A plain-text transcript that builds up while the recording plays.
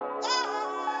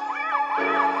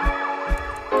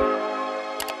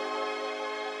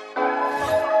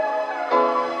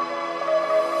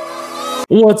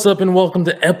What's up, and welcome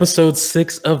to episode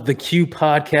 6 of the Q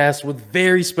podcast with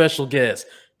very special guest,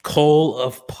 Cole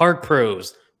of Park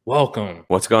Pros. Welcome.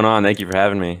 What's going on? Thank you for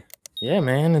having me. Yeah,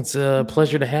 man, it's a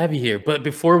pleasure to have you here. But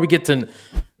before we get to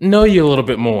know you a little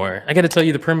bit more, I got to tell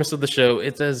you the premise of the show.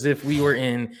 It's as if we were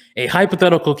in a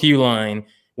hypothetical queue line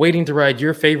waiting to ride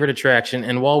your favorite attraction.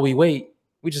 And while we wait,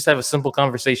 we just have a simple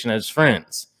conversation as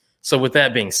friends. So with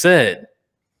that being said,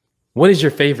 what is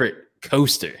your favorite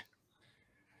coaster?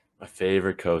 My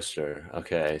favorite coaster.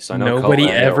 Okay, so I know Nobody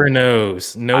ever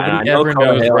knows. Nobody ever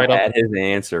knows right off. Had his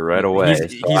answer right away.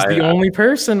 He's the only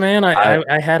person, man.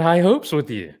 I had high hopes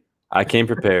with you. I came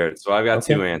prepared, so I've got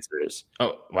two answers.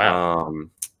 Oh, wow.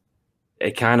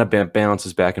 It kind of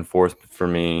balances back and forth for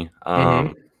me.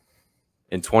 In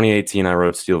 2018, I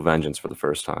rode Steel Vengeance for the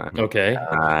first time. Okay.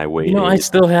 I waited. I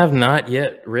still have not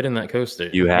yet ridden that coaster.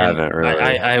 You haven't, really?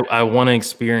 I want to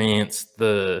experience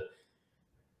the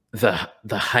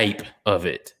hype of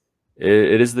it.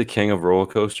 It is the king of roller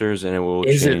coasters, and it will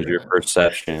change your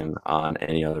perception on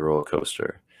any other roller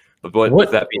coaster. But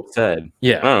with that being said,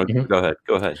 Go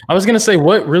ahead. I was gonna say,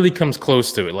 what really comes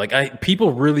close to it? Like,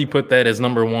 people really put that as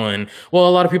number one. Well,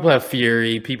 a lot of people have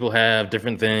Fury, people have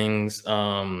different things.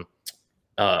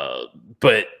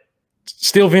 But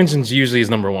Steel Vengeance usually is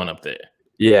number one up there.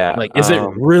 Yeah. Like, is it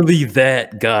really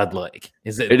that godlike?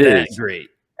 Is it that great?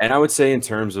 And I would say, in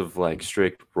terms of like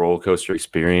strict roller coaster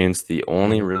experience, the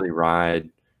only really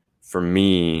ride for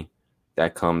me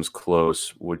that comes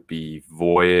close would be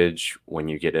Voyage, when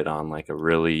you get it on like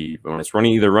when it's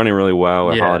running really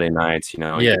well, or holiday nights,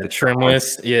 Yeah, the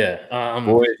trimless.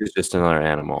 Voyage is just another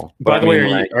animal. By the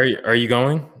way, are you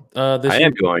going? I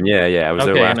am going. Yeah. I was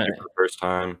there last year for the first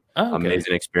time.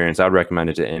 Amazing experience. I would recommend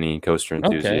it to any coaster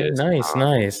enthusiast. Okay,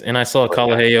 nice. And I saw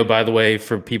Kalaheo, by the way,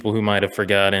 for people who might have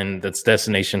forgotten, that's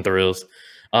Destination Thrills.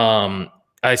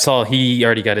 I saw he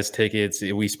already got his tickets.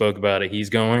 We spoke about it. He's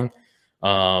going.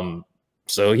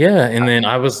 So yeah, and then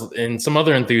and some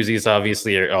other enthusiasts,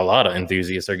 obviously, a lot of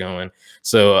enthusiasts are going.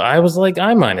 So I was like,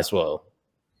 I might as well.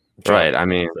 Right. I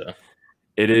mean,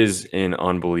 it is an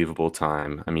unbelievable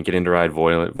time. I mean, getting to ride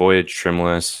Voyage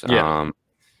trimless,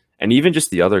 and even just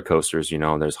the other coasters,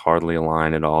 there's hardly a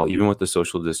line at all. Even with the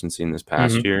social distancing this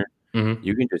past year,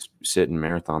 you can just sit and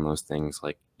marathon those things,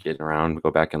 like get around,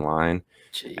 go back in line.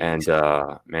 Jeez.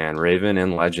 And man, Raven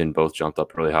and Legend both jumped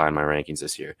up really high in my rankings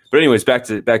this year. But anyways, back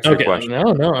to your question.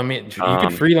 No. I mean, you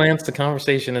can freelance the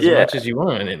conversation as much as you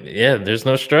want. There's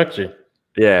no structure.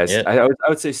 Yes, yeah. I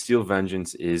would say Steel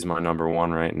Vengeance is my number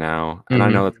one right now, and I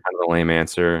know that's kind of a lame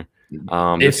answer.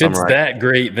 If it's that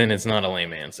great, then it's not a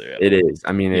lame answer. It is.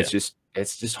 I mean, it's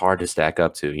just hard to stack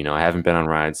up to. I haven't been on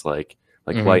rides like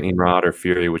Lightning Rod or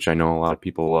Fury, which I know a lot of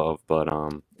people love, but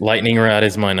Lightning Rod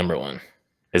is my number one.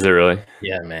 Is it really?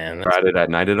 Yeah, man. Ride it at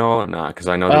night at all or not? Because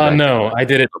I know. No, I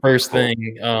did it first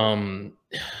thing in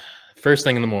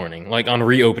the morning, like on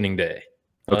reopening day.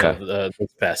 Okay.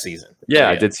 This past season. Yeah,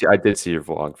 I did see your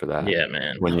vlog for that. Yeah,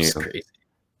 man. Crazy.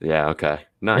 Yeah. Okay.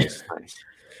 Nice.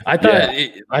 I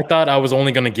thought I was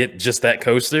only gonna get just that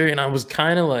coaster, and I was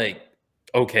kind of like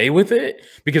okay with it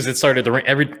because it started to rain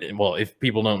if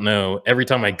people don't know, every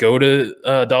time I go to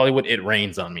Dollywood, it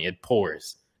rains on me. It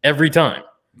pours every time.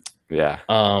 Yeah.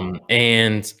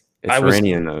 And it's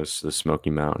rainy in the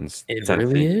Smoky Mountains. It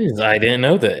really is. I didn't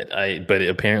know that. But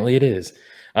apparently it is.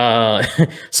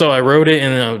 So I rode it,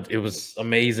 and it was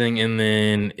amazing. And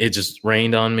then it just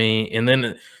rained on me. And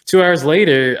then 2 hours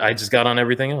later, I just got on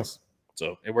everything else.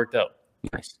 So it worked out.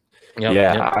 Nice.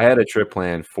 Yep. I had a trip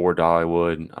planned for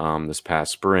Dollywood this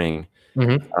past spring.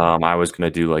 I was going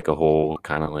to do like a whole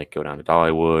kind of like go down to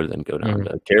Dollywood, then go down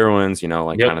to Carowinds,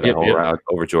 kind of that whole route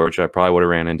over Georgia. I probably would have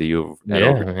ran into you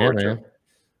over Georgia.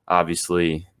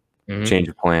 Obviously, change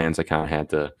of plans. I kind of had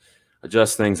to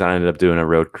adjust things. I ended up doing a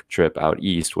road trip out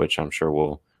east, which I'm sure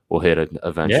we'll hit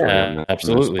eventually. Yeah,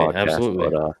 absolutely.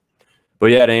 But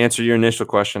yeah, to answer your initial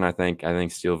question, I think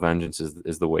Steel Vengeance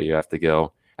is the way you have to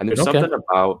go. And there's something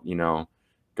about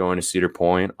going to Cedar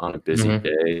Point on a busy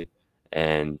day,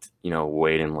 and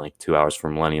waiting like 2 hours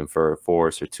for Millennium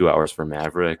Force or 2 hours for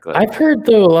Maverick. I've heard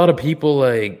though a lot of people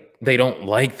they don't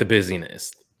like the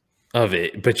busyness of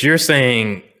it, but you're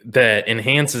saying that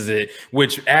enhances it,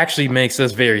 which actually makes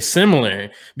us very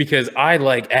similar, because I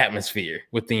like atmosphere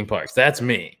with theme parks. That's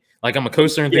me. Like, I'm a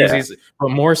coaster enthusiast, but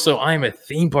more so I'm a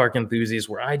theme park enthusiast,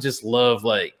 where I just love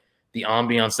like the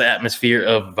ambiance, the atmosphere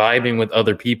of vibing with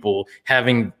other people,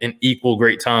 having an equal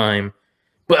great time.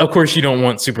 But of course, you don't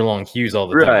want super long queues all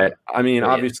the time. Right. I mean,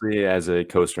 obviously, as a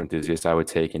coaster enthusiast, I would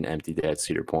take an empty day at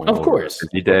Cedar Point. Of course.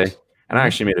 Empty day. And I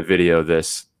actually made a video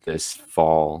this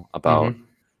fall about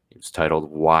was titled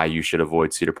 "Why You Should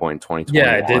Avoid Cedar Point in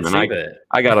Yeah, 2021," I did and see that.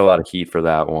 I got a lot of heat for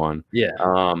that one. Yeah.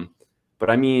 But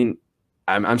I mean,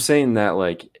 I'm saying that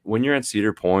like when you're at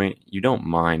Cedar Point, you don't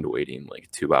mind waiting like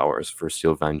 2 hours for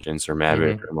Steel Vengeance or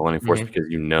Maverick Mhm. or Millennium Force Mhm. because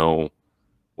you know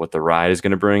what the ride is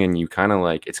going to bring, and you kind of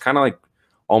like it's kind of like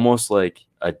almost like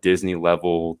a Disney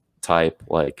level type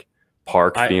like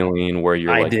park I feeling where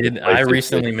you're I like this did. I place is just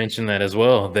recently mentioned that as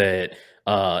well, that,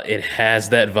 it has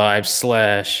that vibe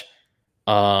slash,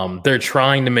 they're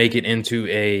trying to make it into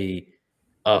a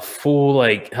full,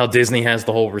 like how Disney has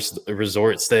the whole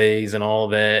resort stays and all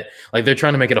that. Like, they're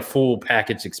trying to make it a full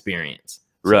package experience.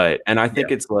 So, right. And I yeah.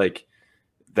 think it's like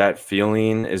that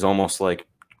feeling is almost like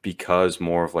because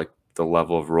more of like the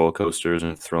level of roller coasters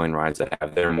and thrilling rides that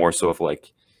have there, more so of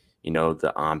like, the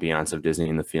ambiance of Disney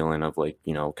and the feeling of like,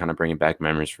 kind of bringing back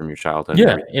memories from your childhood and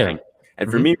Yeah, yeah. everything.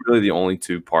 And for Mhm. me, really the only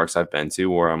two parks I've been to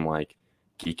where I'm like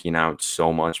geeking out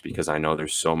so much because I know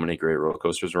there's so many great roller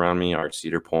coasters around me are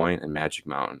Cedar Point and Magic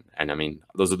Mountain. And I mean,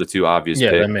 those are the two obvious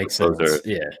Yeah, that picks. makes Those sense. are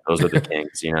Yeah. those are the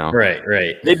kings. Right,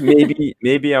 right.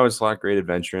 Maybe I would slot Great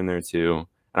Adventure in there too.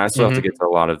 And I still have to Mhm. get to a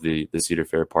lot of the Cedar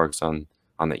Fair parks on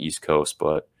the East Coast,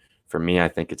 but for me, I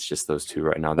think it's just those two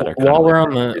right now that are kind of While like we're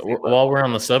on the Disney while level. we're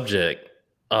on the subject,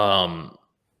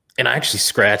 and I actually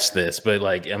scratched this, but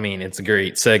like, I mean, it's a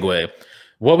great segue.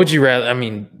 What would you rather? I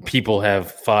mean, people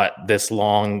have fought this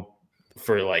long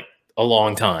for like a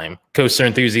long time. Coaster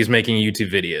enthusiasts making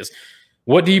YouTube videos.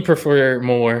 What do you prefer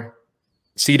more,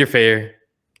 Cedar Fair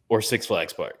or Six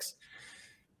Flags parks?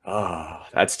 Oh,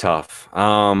 that's tough.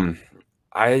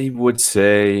 I would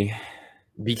say,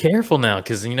 Be careful now,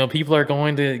 because people are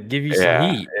going to give you some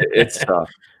yeah, heat. it's tough.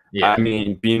 Yeah. I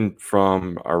mean, being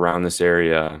from around this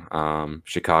area,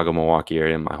 Chicago, Milwaukee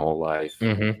area my whole life,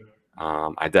 Hmm.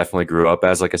 I definitely grew up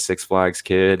as like a Six Flags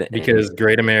kid, and Because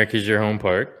Great America is your home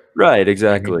park. right, Hmm.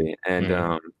 exactly. And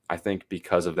Hmm. I think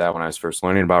because of that, when I was first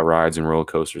learning about rides and roller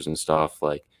coasters and stuff,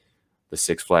 like the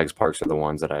Six Flags parks are the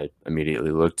ones that I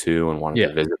immediately looked to and wanted to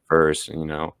Yeah. visit first.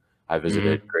 And, I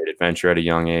visited Hmm. Great Adventure at a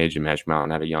young age and Magic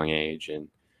Mountain at a young age, and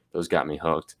those got me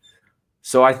hooked.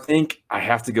 So I think I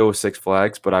have to go with Six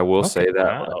Flags, but I will Okay. say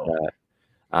that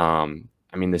Wow.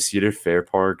 I mean the Cedar Fair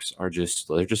parks are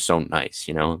they're just so nice.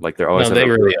 Like they always No, have they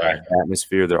a really really are. nice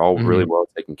atmosphere. They're all really Mhm. well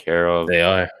taken care of. They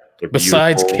are. They're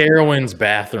Besides beautiful. Carowinds,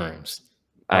 bathrooms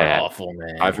are I awful,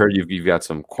 I've man. heard you've got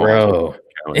some qualms with Bro,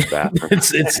 Cohen's bathroom.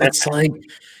 it's like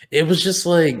it was just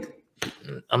like,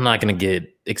 I'm not gonna get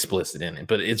explicit in it,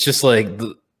 but it's just like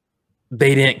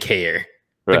they didn't care.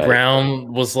 The Right.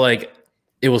 ground was like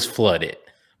it was flooded,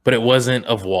 but it wasn't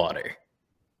of water.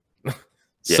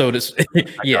 Yeah. So to I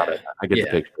got yeah, it. I get the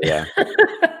yeah. picture, yeah.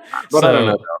 But I don't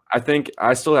know, So though. I think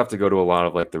I still have to go to a lot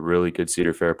of, like, the really good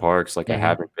Cedar Fair parks, like, I mhm,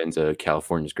 haven't been to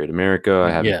California's Great America,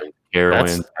 I haven't yeah, been to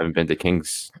that's Carowinds, I haven't been to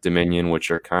King's Dominion, which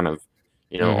are kind of,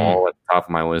 mhm. all at the top of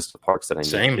my list of parks that I need to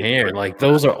Same get to here. at Like, some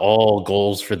those are all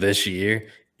goals for this year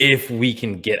if we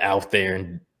can get out there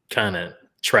and kind of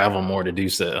travel more to do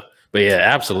so. But yeah,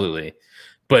 absolutely.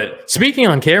 But speaking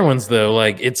on Carowinds though,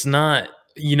 like it's not,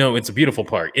 it's a beautiful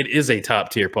park. It is a top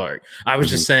tier park. I was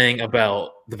Mhm. just saying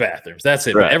about the bathrooms. That's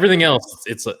it. But Right. everything else,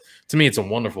 it's a to me, it's a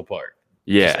wonderful park.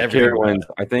 Just Yeah, everything about Carowinds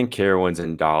I think Carowinds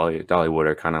and Dollywood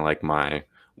are kinda like my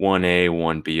 1A,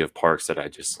 1B of parks that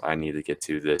I need to get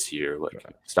to this year, like,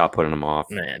 it. stop putting them off.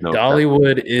 Man, No exception.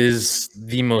 Dollywood is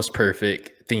the most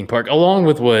perfect theme park, along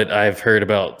with what I've heard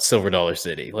about Silver Dollar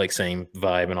City, like same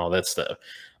vibe and all that stuff.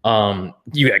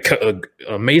 You got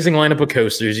amazing lineup of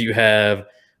coasters. You have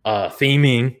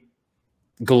theming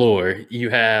galore. You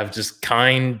have just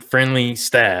kind, friendly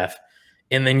staff,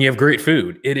 and then you have great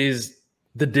food. It is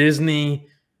the Disney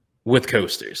with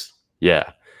coasters.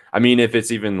 Yeah. I mean, if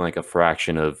it's even like a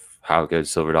fraction of how good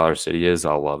Silver Dollar City is,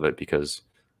 I'll love it because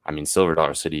I mean, Silver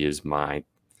Dollar City is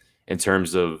in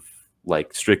terms of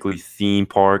like strictly theme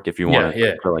park, if you want Yeah, to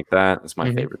yeah. put it like that, it's my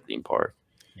Hmm. favorite theme park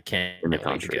I can't in the wait to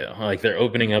country. go. Like they're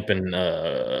opening up in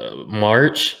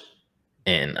March,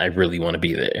 and I really want to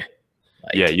be there.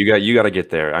 Yeah, Like, you got to get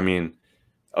there. I mean,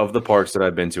 of the parks that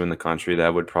I've been to in the country,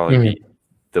 that would probably mhm. be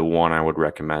the one I would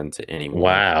recommend to anyone.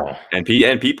 Wow. And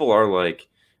people are like,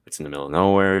 it's in the middle of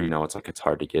nowhere. It's like it's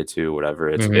hard to get to. Whatever.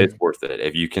 It's Mhm. worth it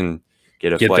if you can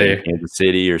get a Get flight in there. Kansas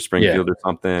City or Yeah. Springfield or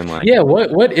something. Like, Yeah.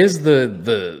 What is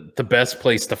the best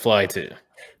place to fly to?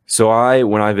 so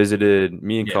when I visited,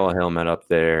 me and Yeah. Carla Hale met up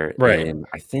there Right. in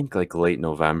I think like late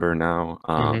November now.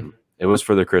 Hmm. It was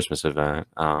for the Christmas event.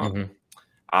 Hmm.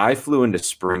 I flew into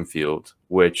Springfield,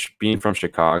 which being from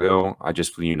Chicago, I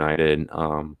just flew United.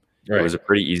 It Right. was a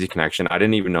pretty easy connection. I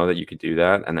didn't even know that you could do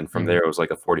that. And then from there, Hmm. it was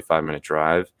like a 45-minute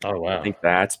drive. Oh I wow. think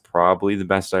that's probably the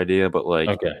best idea. But like,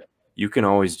 Okay. you can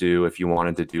always do, if you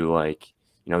wanted to do like,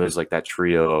 there's like that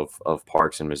trio of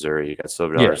parks in Missouri. You got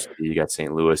Silver Dollar Yeah. City, you got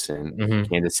St. Louis and Mhm.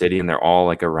 Kansas City, and they're all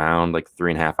like around like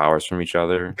 3.5 hours from each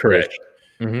other ish. Correct.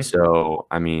 Mhm. So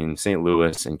I mean, St.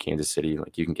 Louis and Kansas City,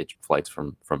 like you can get flights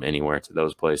from anywhere to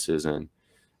those places, and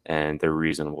they're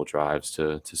reasonable drives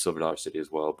to Silver Dollar City as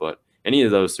well. But any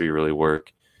of those three really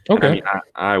work. And I Okay. mean,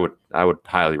 I would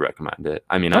highly recommend it.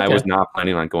 I mean, I Okay. was not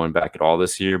planning on going back at all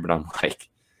this year, but I'm like,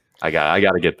 I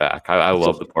got to get back. I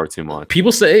love the park too much.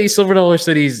 People say Silver Dollar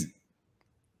Cities,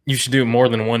 you should do it more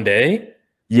than one day.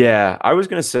 Yeah, I was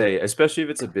gonna say, especially if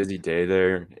it's a busy day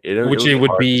there, it Which would it be would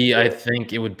hard to be, I get.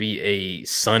 think it would be a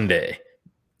Sunday.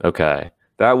 Okay,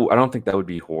 I don't think that would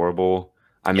be horrible.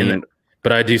 I And mean,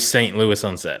 but I do St. Louis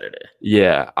on Saturday.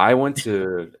 yeah, I went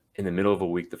to in the middle of a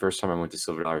week. The first time I went to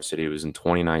Silver Dollar City was in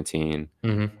 2019.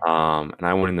 Mhm. And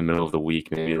I went in the middle of the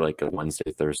week, maybe like a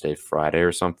Wednesday, Thursday, Friday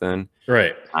or something.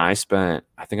 Right. I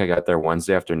think I got there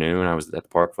Wednesday afternoon. I was at the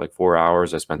park for like 4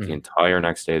 hours. I spent the Mhm. entire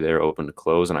next day there, open to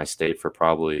close, and I stayed for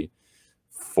probably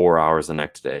 4 hours the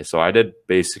next day. So I did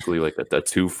basically like the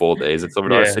 2 full days at Silver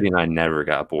Dollar Yeah. City, and I never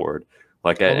got bored.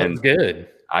 Like, Oh, that's and good.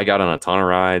 I got on a ton of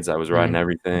rides. I was riding Mhm.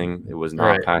 everything. It was not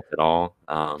Right. packed at all.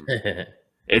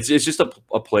 It's just a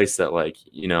place that, like,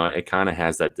 it kind of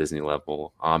has that Disney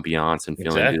level ambiance and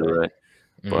feeling Exactly. to it.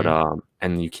 But Mhm.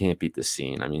 and you can't beat the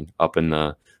scene. I mean, up in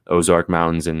the Ozark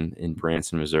Mountains in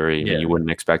Branson, Missouri. I mean, Yeah. you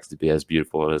wouldn't expect it to be as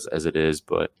beautiful as it is,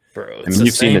 but Bro, I it's mean,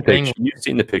 the same thing. you've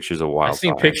seen the pictures of I've seen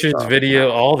wildfire and pictures, stuff. video,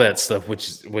 all that stuff, which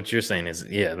is what you're saying is,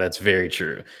 yeah, that's very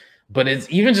true. But it's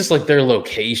even just like their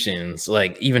locations,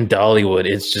 like even Dollywood,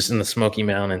 it's just in the Smoky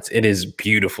Mountains. It is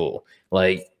beautiful.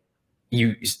 Like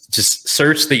you just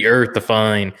search the earth to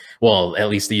find, well, at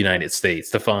least the United States,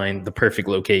 to find the perfect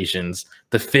locations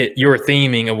to fit your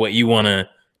theming of what you want to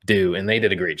do. And they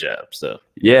did a great job. So,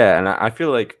 Yeah, and I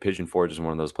feel like Pigeon Forge is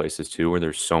one of those places too where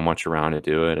there's so much around to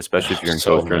do it, especially if oh, you're an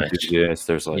so coaster much. enthusiast.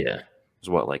 Yeah. There's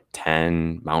what, like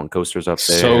 10 mountain coasters up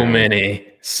So there. many.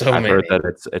 So I've heard many.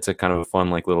 that it's a kind of a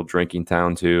fun like little drinking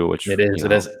town too, which It is.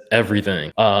 It has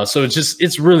everything. So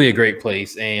it's really a great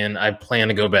place, and I plan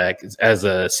to go back as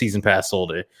a season pass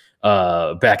holder.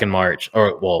 Back in March,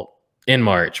 or well, in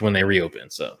March when they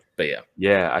reopen. So, but yeah,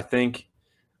 yeah, I think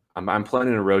I'm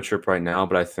planning a road trip right now,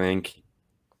 but I think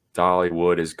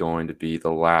Dollywood is going to be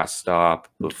the last stop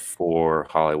before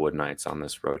Hollywood Nights on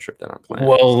this road trip that I'm planning.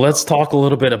 well, let's talk a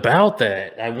little bit about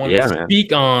that. I want to Yeah, man.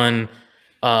 speak on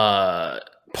uh,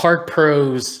 Park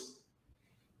Pro's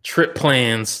trip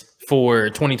plans for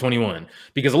 2021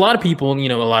 because a lot of people,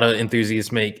 a lot of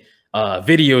enthusiasts make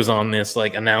videos on this,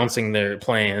 like announcing their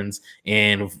plans.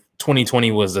 And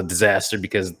 2020 was a disaster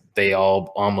because they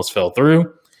all almost fell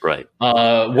through. Right.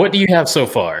 What do you have so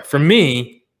far? For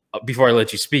me, before I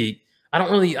let you speak,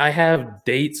 I have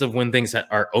dates of when things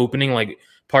are opening, like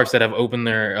parks that have opened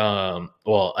their,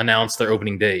 announced their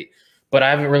opening date. But I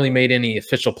haven't really made any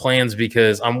official plans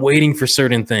because I'm waiting for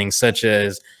certain things, such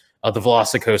as the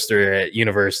Velocicoaster at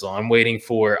Universal. I'm waiting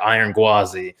for Iron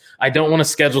Gwazi. I don't want to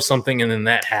schedule something and then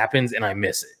that happens and I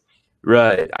miss it.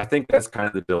 Right. I think that's kind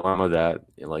of the dilemma that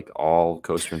like all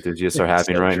coaster enthusiasts are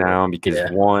having So right true. now because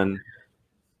Yeah. one,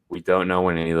 we don't know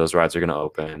when any of those rides are going to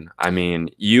open. I mean,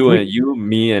 you,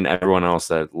 me, and everyone else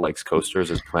that likes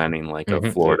coasters is planning like a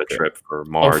Florida trip for Oh,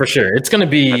 for March, sure. It's going to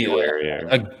be February.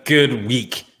 a good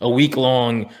week, a week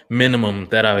long minimum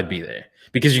that I would be there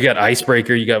because you got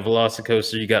Icebreaker, you got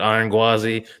Velocicoaster, you got Iron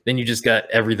Gwazi, then you just got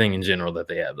everything in general that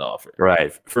they have to offer.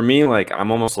 Right. For me, like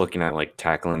I'm almost looking at like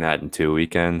tackling that in 2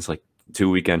 weekends, like 2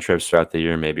 weekend trips throughout the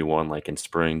year, maybe one like in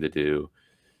spring to do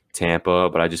Tampa,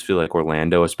 but I just feel like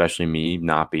Orlando, especially me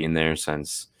not being there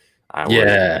since I was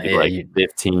Yeah, maybe yeah, like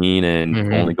 15 and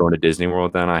only mhm. going to Disney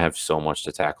World, then I have so much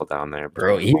to tackle down there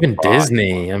Bro, between even SpongeBob.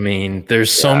 Disney. I mean,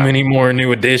 there's so Yeah, many more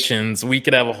new additions. We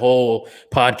could have a whole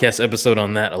podcast episode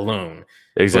on that alone.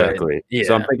 But exactly.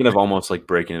 So I'm yeah. thinking of almost like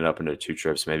breaking it up into 2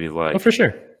 trips, maybe Oh, for like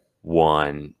sure.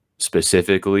 one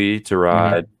specifically to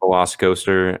ride Mhm.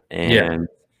 Velocicoaster Yeah.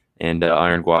 and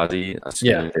Iron Gwazi, Yeah.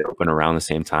 assuming they open around the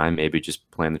same time. Maybe just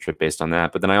plan the trip based on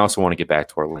that. But then I also want to get back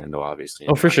to Orlando, obviously, Oh,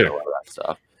 and for ride sure. all of that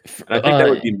stuff. And I think that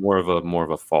would be more of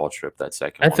a fall trip. That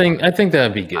second one, I think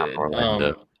that'd be not good.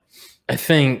 Orlando. I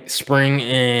think spring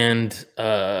and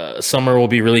summer will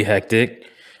be really hectic.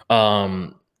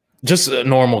 Just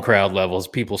normal crowd levels,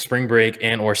 people spring break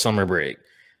and or summer break.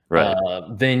 Right.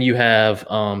 Then you have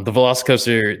the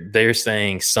Velocicoaster. They're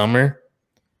saying summer,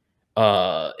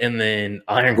 and then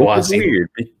Iron Which is Gwazi. weird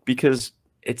because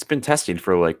it's been tested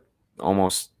for like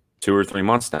almost 2 or 3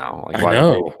 months now. Like I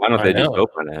know, why don't I they just know.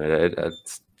 open it?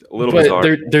 It's little But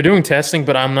bizarre. they're doing testing,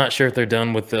 but I'm not sure if they're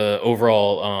done with the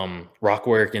overall rock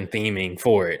work and theming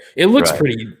for it. It looks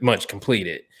pretty much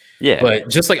completed. Yeah. But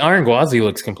just like Iron Gwazi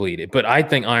looks completed. But I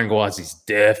think Iron Gwazi's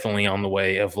definitely on the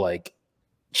way of like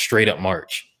straight up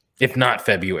March, if not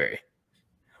February.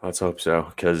 Let's hope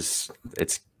so, because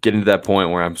it's getting to that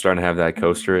point where I'm starting to have that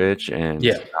coaster itch, and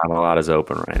not a lot is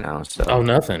open right now. So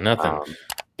nothing.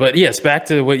 But yes, back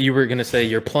to what you were going to say.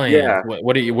 Your plan. Yeah.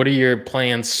 What are your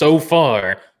plans so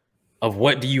far? Of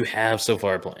what do you have so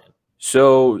far planned?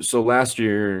 So last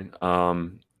year,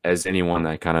 as anyone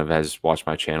that kind of has watched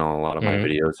my channel, a lot of my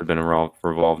videos have been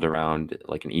revolved around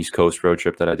like an East Coast road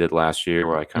trip that I did last year,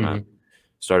 where I kind of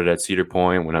started at Cedar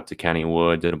Point, went up to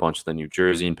Kennywood, did a bunch of the New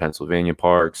Jersey and Pennsylvania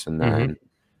parks, and then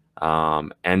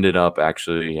ended up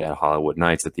actually at Hollywood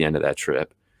Nights at the end of that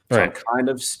trip. So I'm kind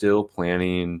of still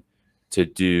planning to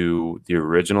do the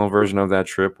original version of that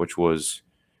trip, which was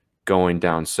going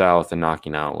down south and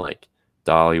knocking out like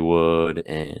Dollywood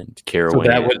and Carowinds.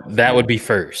 So that would be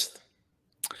first.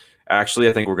 Actually,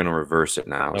 I think we're going to reverse it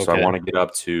now. So I want to get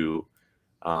up to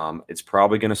it's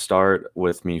probably going to start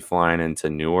with me flying into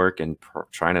Newark and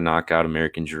trying to knock out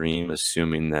American Dream,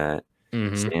 assuming that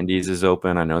Sandy's is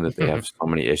open. I know that they have so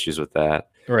many issues with that.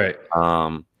 Right.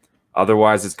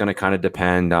 Otherwise, it's going to kind of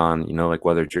depend on, like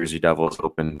whether Jersey Devil is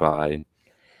open by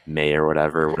May or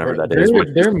whatever that is.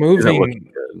 They're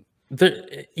moving.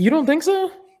 You don't think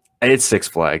so? It's Six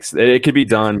Flags. It could be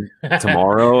done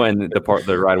tomorrow, and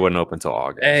the ride wouldn't open until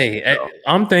August. Hey, so.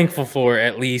 I'm thankful for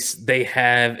at least they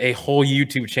have a whole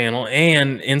YouTube channel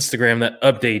and Instagram that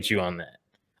updates you on that.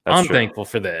 I'm thankful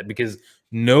for that because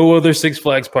no other Six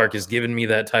Flags park has given me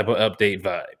that type of update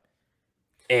vibe.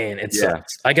 And it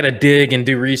sucks. I got to dig and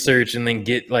do research and then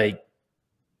get I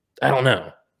don't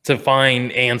know, to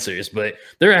find answers. But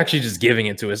they're actually just giving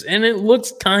it to us. And it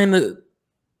looks kind of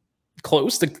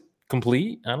close to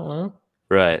complete. I don't know.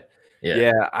 Right.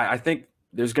 Yeah. I think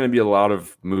there's going to be a lot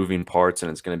of moving parts,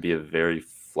 and it's going to be a very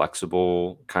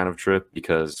flexible kind of trip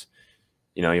because,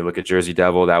 you look at Jersey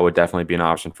Devil, that would definitely be an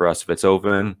option for us if it's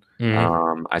open.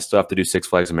 I still have to do Six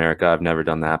Flags America. I've never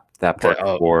done that park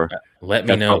before. Let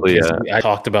me know. I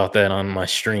talked about that on my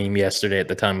stream yesterday at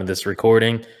the time of this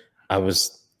recording. I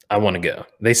want to go.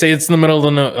 They say it's in the middle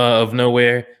of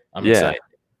nowhere. I'm excited.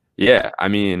 Yeah. I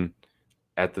mean,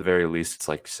 at the very least, it's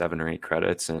like 7 or 8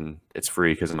 credits, and it's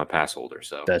free because I'm a pass holder.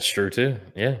 So that's true too.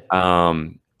 Yeah.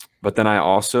 But then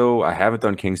I haven't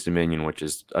done King's Dominion, which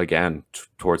is again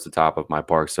towards the top of my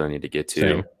parks that I need to get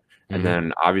to. And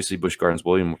then obviously Busch Gardens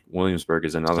Williamsburg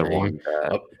is another one.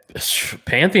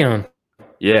 Pantheon.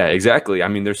 Yeah, exactly. I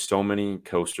mean, there's so many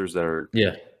coasters that are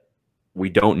we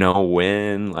don't know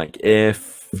when, like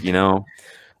if,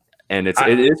 and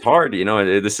it is hard,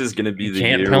 this is going to be the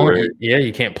year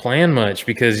you can't plan much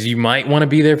because you might want to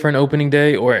be there for an opening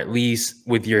day, or at least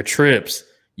with your trips,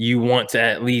 you want to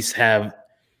at least have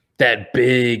that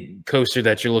big coaster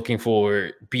that you're looking for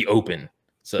be open.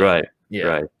 So right.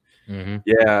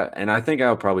 Yeah, and I think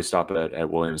I'll probably stop at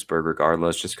Williamsburg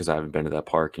regardless, just because I haven't been to that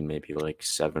park in maybe like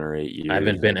 7 or 8 years. I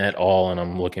haven't been at all, and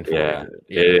I'm looking forward to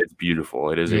it. It's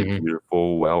beautiful. It is a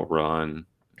beautiful, well-run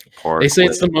park. They say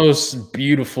it's the most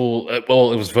beautiful.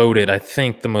 Well, it was voted, I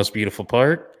think, the most beautiful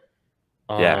park.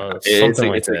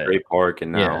 It's a great park,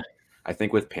 and now I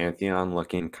think with Pantheon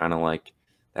looking kind of like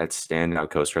that standout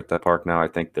coaster at that park now, I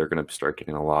think they're going to start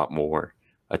getting a lot more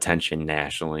attention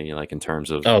nationally, like in terms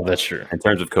of that's true. In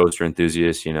terms of coaster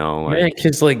enthusiasts,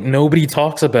 because nobody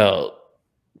talks about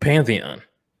Pantheon.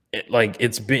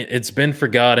 It's been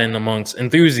forgotten amongst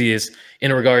enthusiasts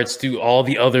in regards to all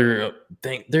the other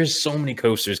things. There's so many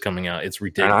coasters coming out. It's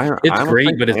ridiculous. It's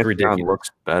great, but it's ridiculous.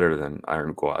 Looks better than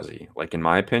Iron Gwazi. Like in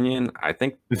my opinion, I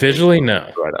think visually, no,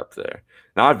 right up there.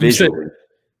 Not visually.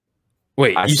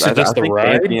 You said just the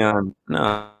ride? Pantheon,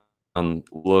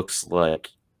 looks like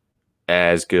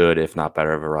as good, if not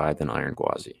better, of a ride than Iron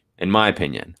Gwazi. In my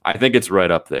opinion, I think it's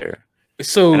right up there.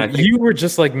 So you were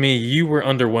just like me. You were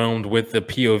underwhelmed with the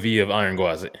POV of Iron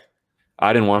Gwazi.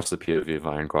 I didn't watch the POV of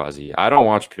Iron Gwazi. I'm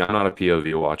not a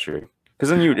POV watcher because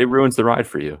then it ruins the ride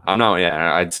for you. I'm not.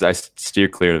 Yeah, I steer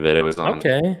clear of it. It was on.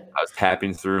 Okay. I was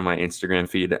tapping through my Instagram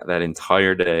feed that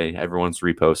entire day. Everyone's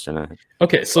reposting it.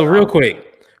 Okay, so real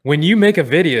quick, when you make a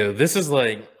video, this is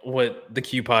like what the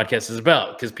Q podcast is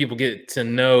about because people get to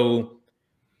know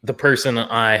the person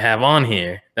I have on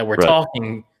here that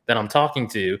I'm talking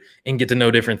to, and get to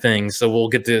know different things. So we'll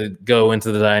get to go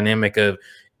into the dynamic of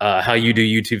how you do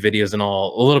YouTube videos and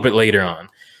all a little bit later on.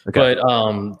 Okay.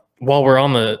 But while we're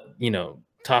on the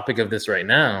topic of this right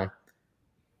now,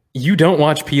 you don't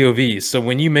watch POVs. So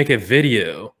when you make a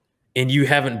video and you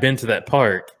haven't been to that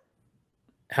park,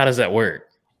 how does that work?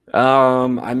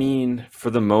 I mean, for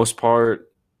the most part,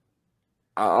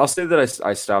 I'll say that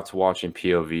I stopped watching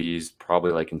POVs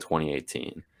probably like in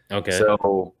 2018. Okay.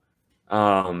 So,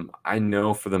 I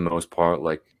know for the most part,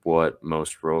 like what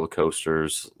most roller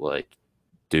coasters like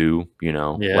do,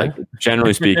 like Yeah.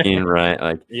 generally speaking, right?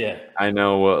 Like Yeah. I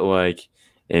know what like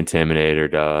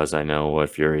Intimidator does. I know what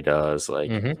Fury does.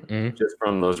 Like Hmm. just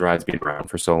from those rides being around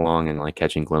for so long and like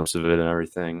catching glimpses of it and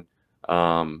everything.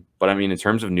 But I mean, in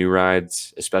terms of new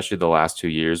rides, especially the last 2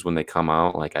 years when they come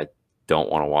out, like I don't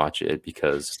want to watch it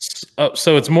because Oh,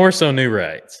 so it's more so new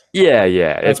rides. yeah,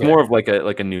 it's Okay. more of like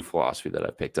a new philosophy that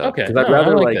I picked up Okay. because No, I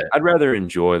like that. I'd rather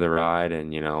enjoy the ride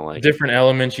and like Different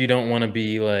elements you don't want to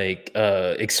be like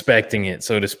expecting it,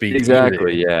 so to speak, either.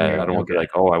 exactly, yeah. I Right. don't want to be Okay. like,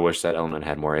 oh, I wish that element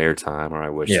had more airtime or I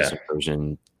wish this Yeah.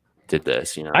 version did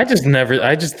this. I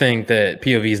just think that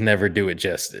POVs never do it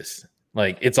justice.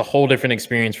 Like it's a whole different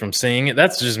experience from seeing it.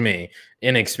 That's just me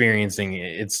in experiencing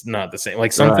it. It's not the same. Like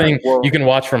Right. something you Well, can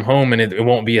watch from home and it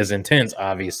won't be as intense,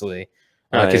 obviously,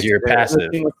 because right. you're And the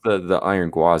passive. thing with the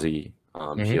Iron Gwazi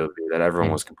Hmm. POV that everyone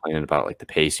Hmm. was complaining about, like the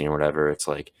pacing or whatever, it's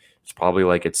like it's probably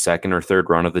like its second or third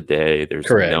run of the day.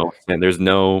 Correct. There's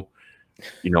no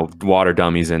water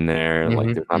dummies in there. Like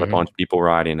Hmm. there's not a Hmm. bunch of people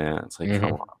riding it. It's like, come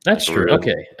Hmm. on, That's like true. really.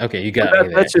 Okay. Okay. You But got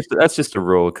me there. that's just a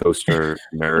roller coaster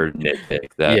nerd nitpick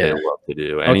that they Yeah. love to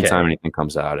do. Okay. Anytime anything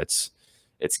comes out, it's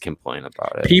complain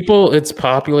about it. People, it's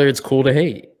popular. It's cool to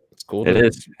hate. It's cool It to,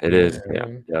 is. It yeah, is. Yeah.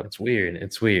 Yep. it's weird.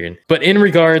 It's weird. But in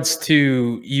regards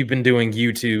to you've been doing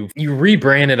YouTube, you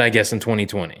rebranded, I guess, in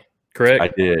 2020, I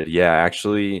correct? did. Yeah,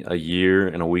 actually, a year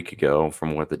and a week ago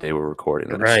from what the day we're recording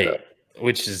this. So, Right.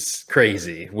 Which is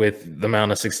crazy with the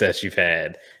amount of success you've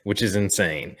had, which is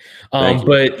insane. thank you.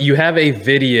 But you have a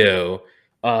video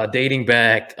dating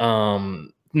back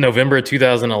November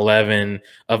 2011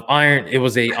 of Iron. It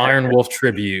was a Iron Wolf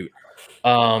tribute.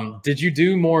 Did you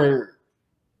do more?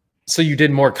 So you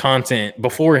did more content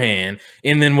beforehand,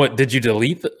 and then what? Did you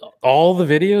delete all the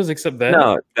videos except that?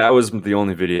 No, that was the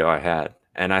only video I had,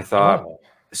 and I thought Oh,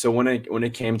 so when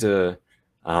it came to,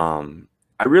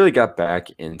 I really got back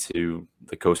into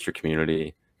the coaster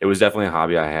community. It was definitely a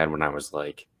hobby I had when I was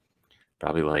like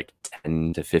probably like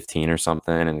 10 to 15 or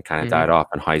something, and it kind of hmm, died off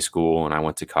in high school. And I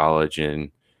went to college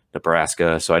in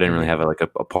Nebraska, so I didn't really hmm, have like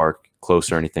a park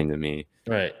close or anything to me.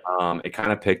 right. It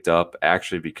kind of picked up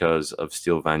actually because of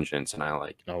Steel Vengeance, and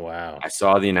Oh wow. I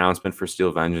saw the announcement for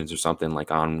Steel Vengeance or something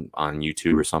like on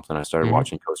YouTube or something. I started Hmm.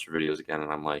 watching coaster videos again,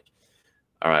 and I'm like,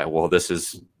 all right, well, this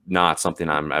is not something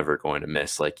I'm ever going to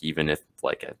miss. Like even if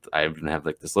like I even have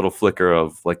like this little flicker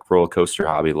of like roller coaster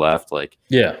hobby left, like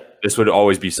Yeah. this would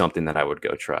always be something that I would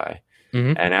go try.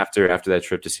 Hmm. And after that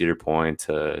trip to Cedar Point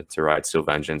to ride Steel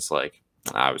Vengeance, like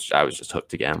I was just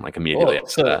hooked again, like immediately Oh,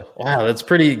 after that. so wow, that's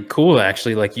pretty cool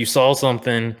actually. Like you saw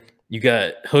something, you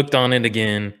got hooked on it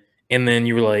again, and then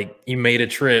you were like, you made a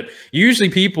trip. Usually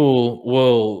people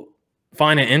will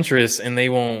find an interest and they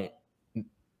won't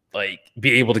like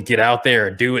be able to get out there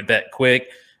or do it that quick,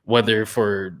 whether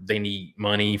for they need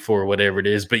money for whatever it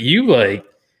is. But you like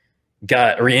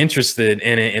got reinterested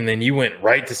in it and then you went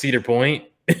right to Cedar Point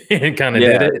and kind of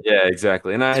did Yeah, it. yeah,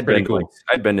 exactly. And I It's had pretty been like cool.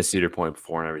 I'd been to Cedar Point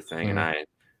before and everything, and Mhm.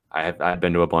 I'd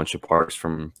been to a bunch of parks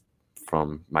from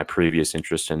my previous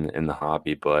interest in the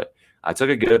hobby, but I took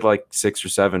a good like 6 or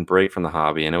 7 break from the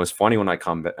hobby, and it was funny when I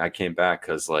came back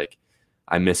because like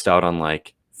I missed out on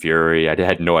like Fury.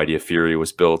 Had no idea Fury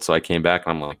was built, so I came back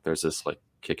and I'm like, there's this like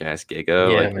kick-ass Giga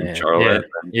Yeah, like in man. Yeah. Charlotte.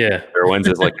 And Yeah. Fairwinds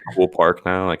is like a cool park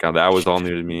now. Like that was all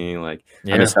new to me. Like I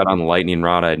Yeah. missed out on the Lightning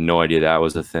Rod. I had no idea that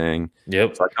was a thing.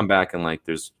 Yep. So I come back and like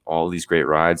there's all these great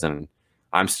rides, and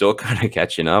I'm still kind of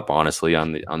catching up, honestly,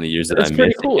 on the years that I It's pretty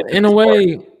missed to cool. get to In a these parks.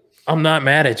 way, I'm not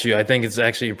mad at you. I think it's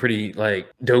actually a pretty like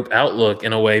dope outlook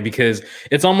in a way because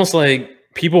it's almost like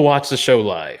people watch the show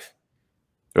live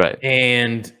Right,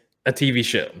 and a TV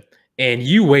show, and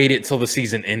you waited till the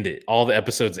season ended, all the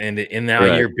episodes ended, and now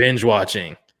right, you're binge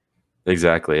watching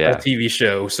exactly, a yeah, TV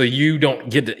show. So you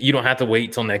don't have to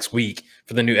wait till next week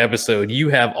for the new episode. You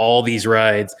have all these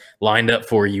rides lined up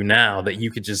for you now that you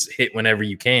could just hit whenever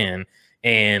you can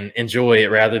and enjoy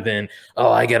it rather than,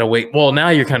 oh, I gotta wait. Well, now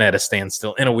you're kind of at a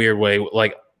standstill in a weird way,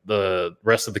 like the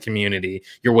rest of the community.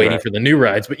 You're waiting right, for the new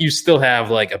rides, but you still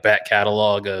have like a back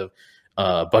catalog of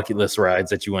bucket list rides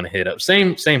that you want to hit up.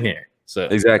 Same here. So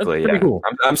that's exactly, pretty yeah. cool.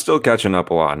 I'm still catching up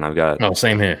a lot, and I've got Oh,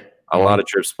 same here. a Hmm. lot of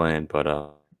trips planned, but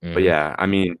Hmm. yeah, I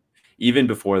mean, even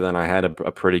before then, I had a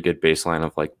pretty good baseline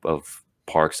of like of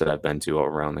parks that I've been to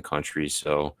around the country.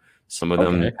 So some of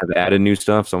them Okay. have added new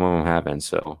stuff, some of them haven't.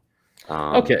 So,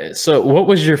 um, Okay. So what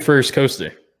was your first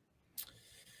coaster?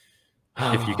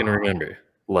 If you can remember.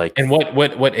 like And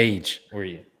what age were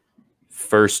you?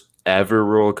 first ever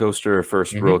roller coaster or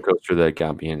first roller Mm-hmm. coaster that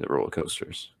got me into roller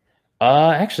coasters?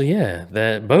 Actually, yeah,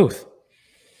 that both.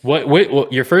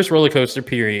 What your first roller coaster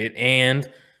period and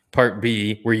part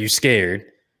B, were you scared?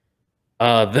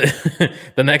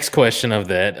 The next question of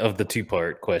the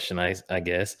two-part question, I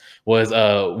guess, was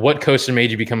what coaster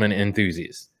made you become an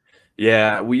enthusiast?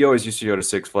 Yeah, we always used to go to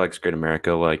Six Flags Great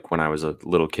America, like, when I was a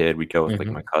little kid, we'd go with, like,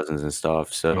 my Mm-hmm. cousins and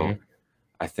stuff, so Mm-hmm.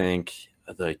 I think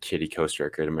the kiddie coaster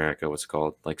at Great America was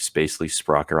called, like, Spacely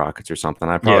Sprocket Rockets or something.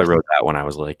 I probably Yes. rode that when I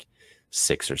was, like,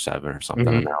 6 or 7 or something,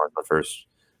 and that Mm-hmm. was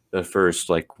the first,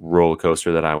 like, roller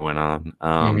coaster that I went on,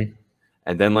 Mm-hmm.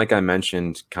 and then, like I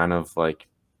mentioned, kind of, like,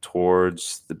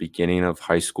 towards the beginning of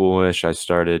high school-ish, I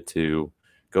started to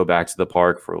go back to the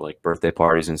park for, like, birthday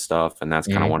parties and stuff, and that's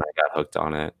kinda Mm-hmm. when I got hooked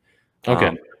on it.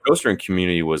 Okay. The coastering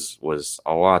community was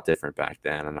a lot different back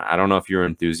then, and I don't know if you were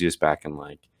an enthusiast back in,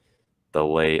 like, the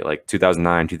late, like,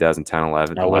 2009, 2010,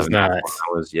 11 I was 11. That's not. when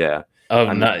I was, yeah. Oh, I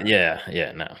mean, not yeah,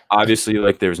 yeah, no. obviously,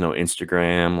 like, there was no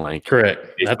Instagram, like, Correct.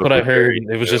 That's Facebook what I was heard. very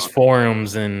It was new. just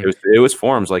forums It and was it was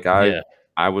forums, like, I yeah,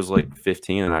 I was, like,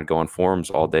 15, and I'd go on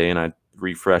forums all day, and I'd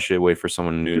refresh it, wait for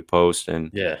someone new to post,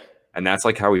 yeah. and that's,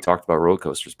 like, how we talked about roller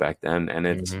coasters back then, and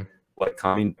it's, Mhm. like,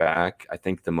 coming back, I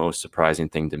think the most surprising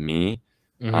thing to me,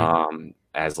 Mhm.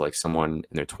 as, like, someone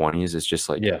in their 20s is just,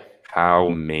 like, Yeah. how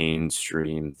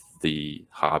mainstream the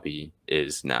hobby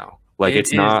is now. Like, It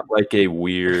it's is not, like, a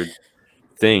weird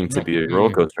thing to no, be a roller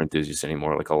mm. coaster enthusiast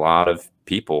anymore, like, a lot of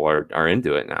people are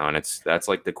into it now, and that's,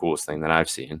 like, the coolest thing that I've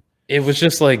seen. It was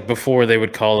just like before they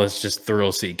would call us just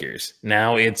thrill seekers.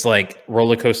 Now it's like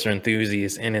roller coaster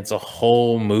enthusiasts, and it's a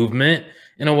whole movement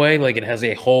in a way. Like it has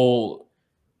a whole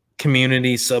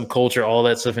community, subculture, all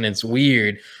that stuff, and it's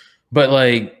weird. But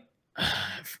like,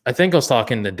 I think I was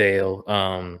talking to Dale,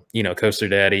 Coaster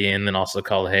Daddy, and then also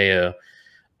Kalaheo.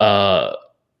 Uh,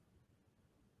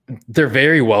 they're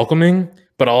very welcoming,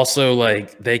 but also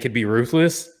like they could be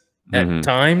ruthless at Mhm.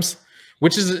 times,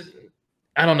 which is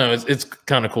I don't know, it's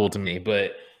kind of cool to me,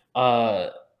 but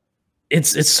uh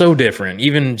it's so different,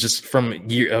 even just from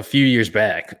a few years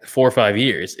back, 4 or 5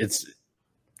 years. It's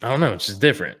I don't know, it's just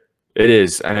different. It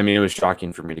is, and I mean, it was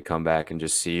shocking for me to come back and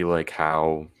just see, like,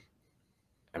 how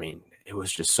I mean, it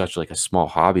was just such, like, a small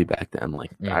hobby back then,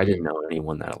 like, I Hmm. didn't know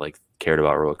anyone that, like, cared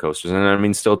about roller coasters, and I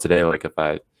mean, still today, like, if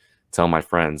I tell my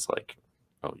friends, like,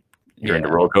 "Oh, you're into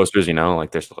Yeah, roller coasters,"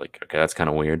 like, they're still like, "Okay, that's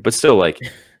kinda weird," but still, like,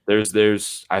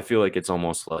 there's I feel like it's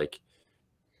almost like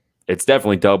it's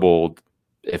definitely doubled,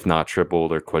 if not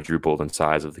tripled or quadrupled in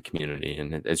size of the community,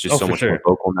 and it's just oh so for much more sure.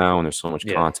 vocal now, and there's so much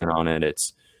Yeah. content on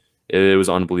it, it was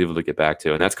unbelievable to get back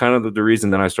to, and that's kind of the reason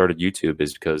that I started YouTube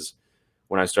is because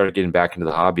when I started getting back into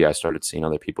the hobby, I started seeing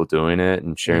other people doing it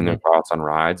and sharing their Hmm. thoughts on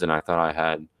rides, and I thought I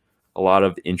had a lot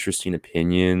of interesting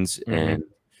opinions Hmm. and,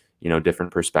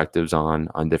 different perspectives on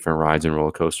different rides and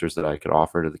roller coasters that I could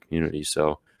offer to the community,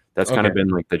 so that's kind Okay. of been,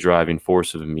 like, the driving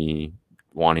force of me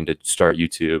wanting to start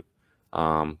YouTube,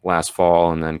 last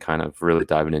fall and then kind of really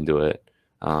diving into it,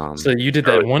 So you did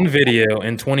that early. one video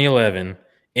in 2011,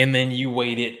 and then you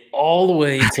waited all the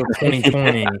way till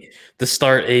 2020 to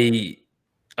start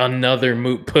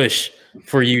another push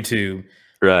for YouTube.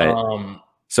 Right. Um,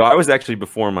 So I was actually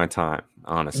before my time,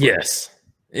 honestly. yes.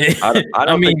 I I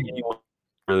don't think mean, anyone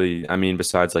really I mean,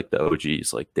 besides, like, the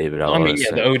OGs, like David yeah, Ellis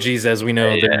the and OGs, as we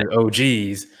know, yeah, they're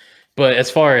OGs. But as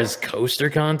far as coaster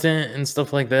content and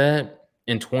stuff like that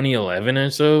in 2011 or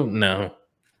so, no.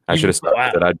 I should You have stuck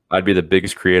with it. wow. I'd be the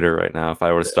biggest creator right now if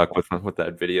I would've stuck with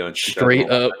that video in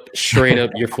 2011. Straight up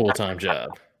your full-time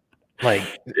job. Like,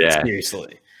 Yeah,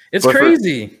 seriously. It's but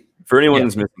crazy. for anyone Yeah.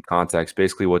 that's missing context,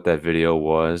 basically what that video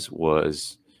was,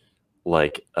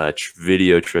 like, a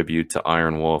video tribute to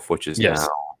Iron Wolf, which is now Yes.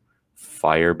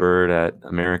 Firebird at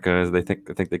America, as I think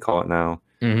they call it now.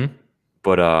 Mhm.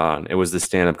 But, it was the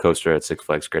stand-up coaster at Six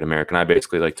Flags Great America, and I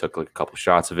basically, like, took, like, a couple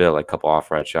shots of it, like, a couple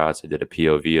off-ride shots. I did a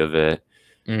POV of it.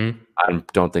 Mhm. I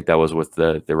don't think that was with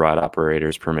the ride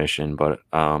operator's permission, but,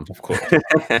 Of course.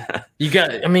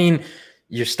 I mean,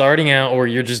 you're starting out or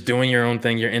you're just doing your own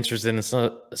thing, you're interested in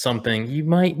something, you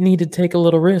might need to take a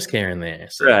little risk here and there.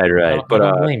 So, Right, right, I but,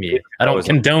 don't blame you. basically I that don't was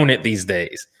condone it these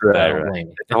days, but I right, don't right. blame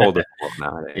It's a you. whole different world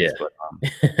nowadays, Yeah. but,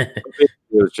 basically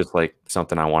it was just, like,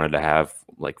 something I wanted to have,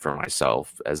 like, for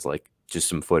myself as, like, just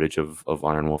some footage of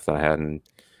Iron Wolf that I had, and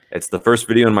it's the first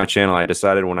video on my channel. I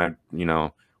decided when I,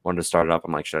 wanted to start it up,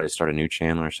 I'm like, "Should I start a new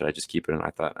channel or should I just keep it?" And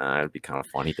I thought, it'd be kinda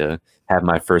funny to have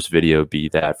my first video be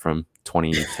that from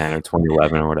 2010 or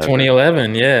 2011 or whatever.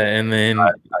 2011, yeah, and I then I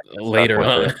stuck later with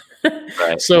it. on.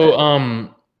 Right.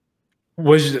 So,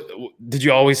 was did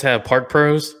you always have park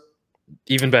pros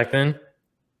even back then?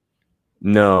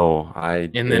 No,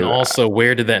 And then also,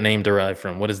 where did that name derive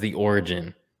from? What is the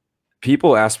origin?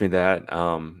 people ask me that.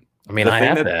 I mean, The I thing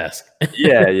have that to ask.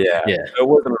 Yeah, yeah. Yeah. So it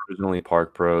wasn't originally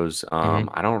Park Bros. Mhm.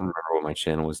 I don't remember what my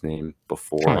channel was named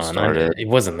before Come I on, started. it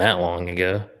wasn't that long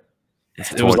ago.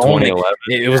 It was only 2011.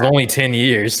 it was only 10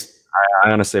 years.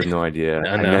 I honestly have no idea. I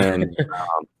And know. then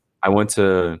I went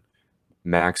to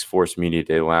Max Force Media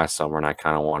Day last summer, and I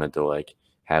kind of wanted to like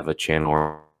have a channel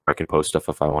where I could post stuff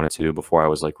if I wanted to before I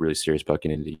was like really serious about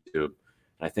getting into YouTube.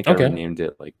 And I think I Okay. renamed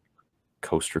it like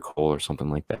Coaster Cole or something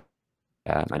like that.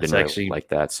 And I That's didn't really actually like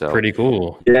that. So pretty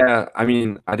cool. yeah, I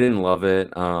mean, I didn't love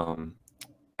it. And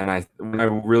when I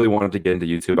really wanted to get into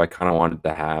YouTube, I kind of wanted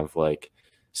to have like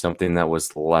something that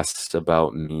was less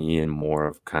about me and more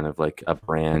of kind of like a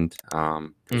brand per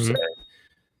se. Mhm.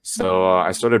 So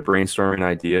I started brainstorming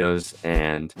ideas,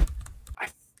 and I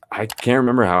I can't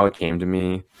remember how it came to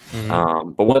me.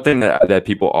 Mhm. But one thing that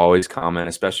people always comment,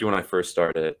 especially when I first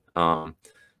started,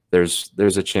 there's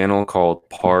a channel called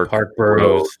Park Park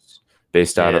Bros. Bros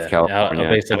based out of Yeah, out California,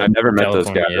 based out and of I've never met those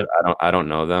guys. California, yep. I don't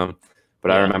know them,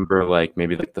 but I Yeah. remember like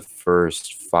maybe like the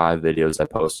first 5 videos I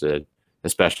posted,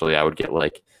 especially I would get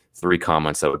like 3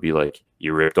 comments that would be like,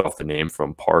 "You ripped off the name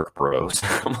from Park Bros."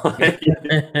 I'm like,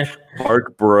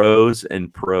 Park Bros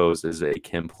and Pros is a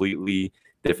completely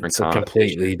different It's a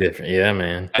connotation. completely different, yeah,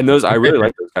 man. And those I really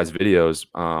like those guys' videos.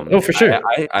 Oh, for sure.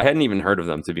 I hadn't even heard of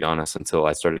them, to be honest, until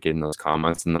I started getting those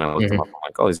comments, and then I looked them up. Mhm. I'm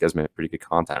like, "Oh, these guys make pretty good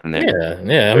content," and Yeah,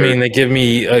 yeah. I they're mean, they give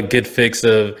me a good fix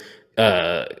of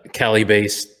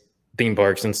Cali-based theme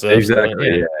parks and stuff. So exactly,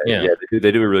 yeah, yeah, yeah. yeah.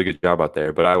 They do a really good job out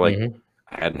there. But Mhm.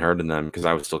 I hadn't heard of them because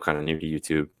I was still kind of new to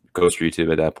YouTube, Ghost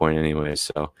YouTube at that point, anyway.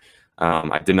 So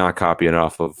I did not copy it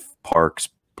off of Park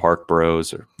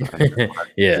Bros, or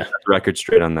Yeah. record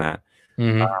straight on that.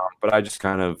 Mhm. But I just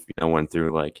kind of went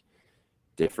through like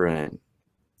different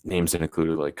names that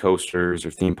included like coasters or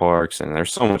theme parks, and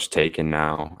there's so much taken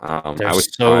now. I was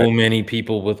There's surprised. so many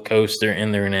people with coaster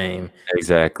in their name.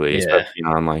 Exactly, Yeah. especially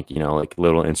on like like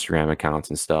little Instagram accounts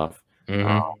and stuff. Uh,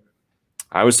 Mhm.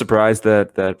 I was surprised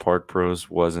that Park Pros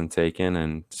wasn't taken,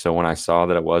 and so when I saw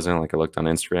that it wasn't, like I looked on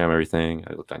Instagram, everything,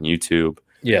 I looked on YouTube.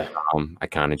 Yeah. I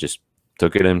kind of just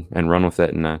took it and run with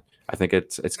it, and I think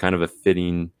it's kind of a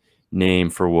fitting name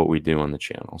for what we do on the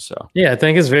channel. So Yeah, I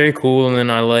think it's very cool, and then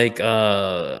I like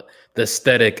the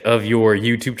aesthetic of your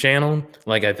YouTube channel.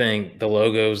 Like, I think the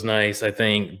logo's nice. I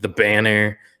think the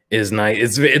banner is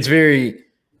nice. It's very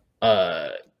uh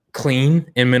clean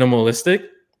and minimalistic.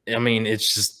 I mean,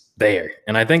 it's just there,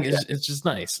 and I think yeah, it's just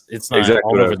nice. It's not exactly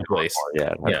all what I over was the going place. for.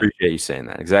 Yeah, I Yeah, appreciate you saying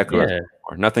that. Exactly what I was yeah, going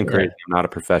for. Nothing yeah. crazy. I'm not a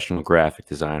professional graphic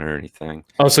designer or anything.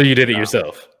 Oh, so you did it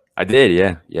yourself? I did,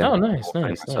 yeah, yeah. Oh, Whole nice, thing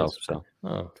nice, myself. nice. So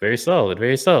Oh, very solid,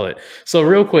 very solid. So,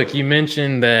 real quick, you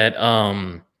mentioned that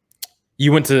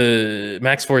you went to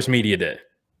Max Force Media Day.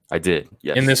 I did, And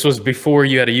yes, this was before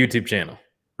you had a YouTube channel.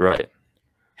 right.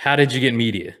 How did you get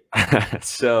media?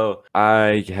 So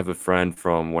I have a friend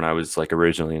from when I was like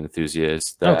originally an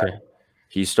enthusiast that Okay.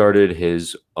 he started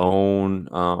his own.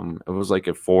 It was like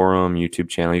a forum YouTube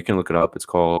channel. You can look it up. It's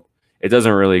called. It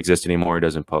doesn't really exist anymore. It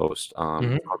doesn't post. It's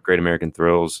Mhm, called Great American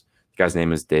Thrills. The guy's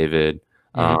name is David.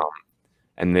 Um, mhm,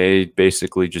 and they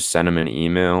basically just sent him an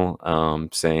email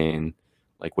saying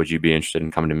like, would you be interested in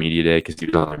coming to media day, because he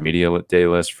was on their media day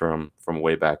list from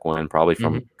way back when, probably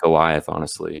from mhm. Goliath,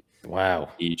 honestly. Wow.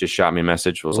 He just shot me a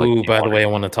message, was like, Ooh, do you by the want way, I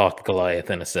wanna talk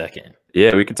Goliath in a second. to,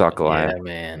 yeah, we could talk Yeah, Goliath.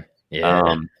 man. Yeah.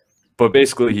 um but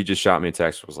basically he just shot me a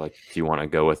text, was like, do you want to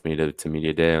go with me to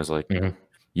media day? I was like, Mhm.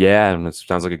 yeah, and it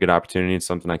sounds like a good opportunity. It's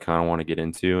something I kind of want to get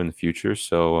into in the future.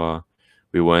 So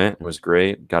we went. It was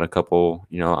great. Got a couple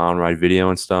on ride video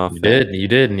and stuff. And You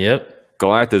did, yep.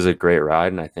 Goliath is a great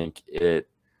ride, and I think it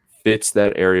fits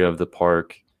that area of the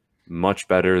park much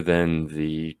better than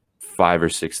the 5 or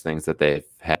 6 things that they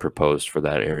had proposed for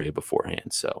that area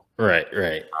beforehand. So, Right,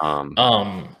 right. um,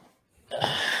 Um,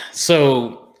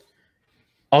 so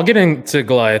I'll get into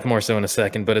Goliath more so in a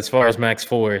second, but as far as Max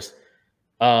Force,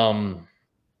 um,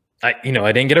 I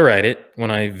didn't get to ride it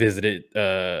when I visited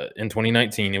in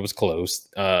 2019. It was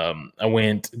closed. I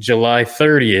went July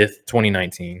 30th,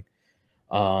 2019.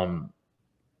 Um,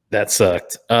 that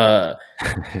sucked.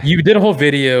 You did a whole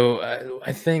video.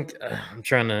 I think I'm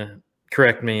trying to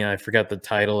correct me. I forgot the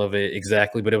title of it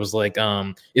exactly, but it was like,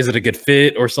 is it a good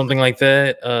fit or something like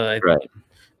that? right.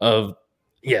 Of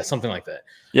yeah, something like that.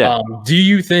 Yeah. Do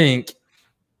you think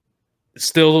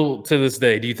still to this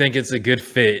day? Do you think it's a good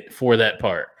fit for that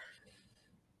part?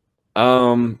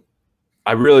 Um,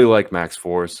 I really like Max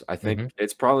Force. I think Hmm.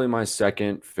 it's probably my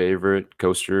second favorite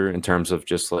coaster in terms of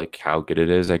just like how good it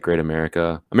is at Great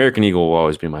America. American Eagle will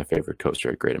always be my favorite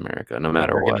coaster at Great America, no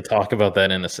matter We're what. gonna talk about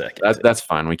that in a second. That's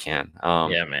fine. We can.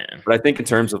 Yeah, man. But I think in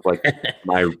terms of like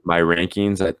my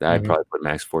rankings, I'd Hmm. probably put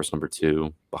Max Force number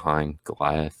two behind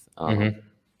Goliath. Hmm.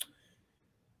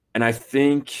 And I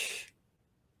think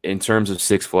in terms of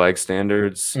Six Flags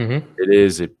standards, Hmm. it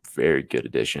is a very good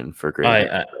addition for Great I,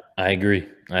 America. I I agree.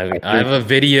 I I have think a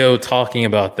video talking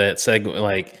about that segment,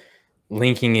 like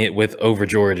linking it with Over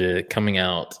Georgia coming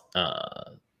out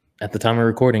at the time of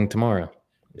recording tomorrow.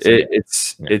 So yeah, yeah.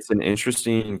 it's an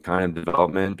interesting kind of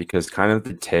development because kind of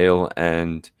the tail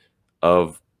end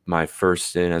of my first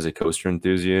stint as a coaster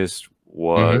enthusiast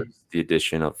was Hmm. the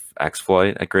addition of X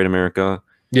Flight at Great America.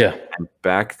 Yeah. And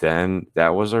back then,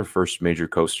 that was our first major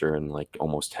coaster in like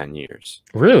almost 10 years,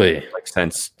 Really? like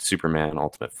since Superman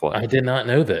Ultimate I Flight. did not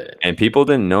know that. And people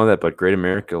didn't know that, but Great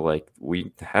America, like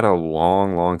we had a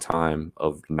long, long time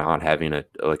of not having a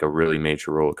really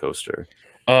major roller coaster.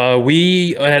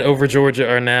 We at Over Georgia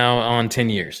are now on 10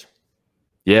 years.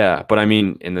 Yeah, but I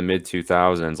mean, in the mid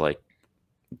 2000s, like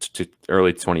to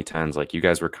early 2010s, like you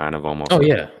guys were kind of almost Oh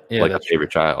yeah, yeah, like a that's true.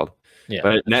 favorite child. Yeah,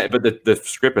 But the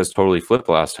script has totally flipped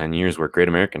the last 10 years, where Great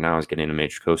American now is getting a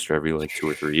major coaster every like 2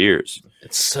 or 3 years.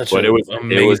 it's such But a it was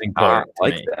amazing not park to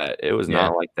like me. that. It was Yeah,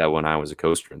 not like that when I was a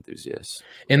coaster enthusiast.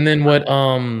 and then what?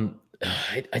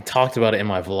 I talked about it in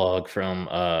my vlog from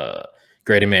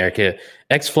Great America.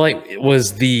 X Flight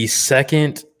was the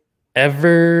second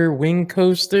ever wing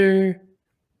coaster.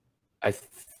 I th-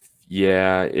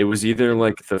 yeah, it was either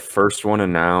like the first one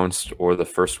announced or the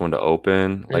first one to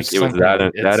open. Like There's it was something like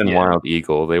that it's and yeah, Wild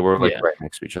Eagle. They were like yeah. right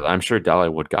next to each other. I'm sure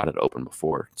Dollywood got it open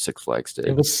before Six Flags It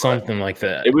did. was But something like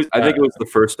that. it was I think it was the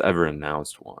first ever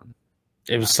announced one.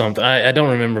 It was something I don't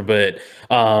remember, but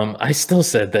I still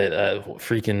said that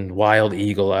freaking Wild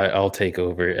Eagle. I'll take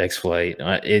over X Flight.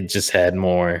 It just had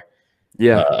more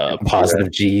Yeah, I can see that.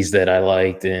 positive G's that I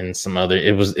liked, and some other.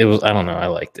 It was. I don't know. I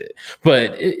liked it,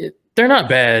 but they're not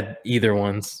bad either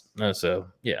ones. So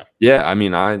yeah, Yeah, I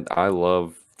mean, I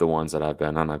love the ones that I've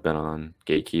been on. I've been on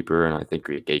Gatekeeper, and I think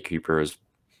Gatekeeper is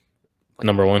like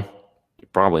number one.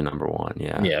 probably number one.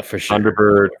 Yeah, Yeah, for sure.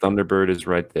 Thunderbird is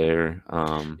right there.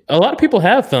 A lot of people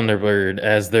have Thunderbird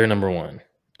as their number one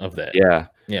of that. Yeah,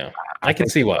 Yeah, I can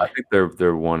see I why. think they're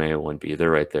 1A, 1B.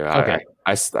 They're right there. Okay.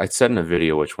 I said in a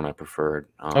video which one I preferred.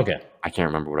 Okay. I can't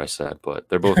remember what I said, but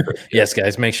they're both very good. Yes,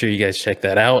 guys, make sure you guys check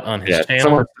that out on his Yeah,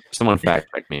 channel. someone fact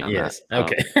check me on that. Yes.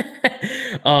 Okay.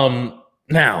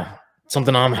 Now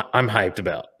something I'm hyped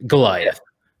about. Goliath.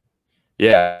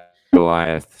 Yeah,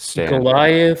 Goliath stand.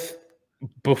 Goliath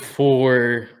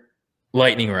before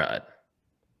Lightning Rod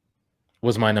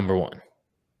was my number one.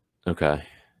 Okay,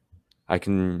 I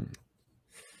can.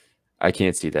 I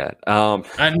can't see that.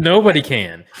 Nobody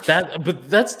can. But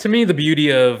that's to me the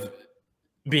beauty of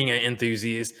being an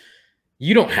enthusiast.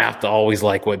 You don't have to always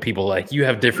like what people like. You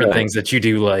have different Right. things that you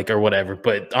do like or whatever.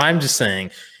 But I'm just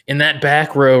saying, in that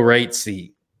back row right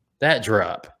seat, that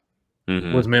drop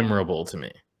was Mhm. memorable to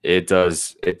me. It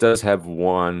does. It does have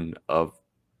one of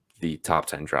the top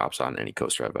 10 drops on any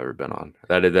coaster I've ever been on.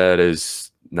 That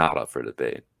is not up for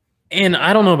debate. And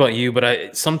I don't know about you, but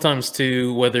I sometimes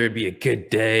too, whether it be a good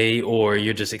day or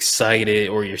you're just excited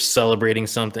or you're celebrating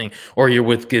something or you're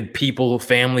with good people,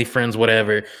 family, friends,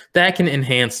 whatever, that can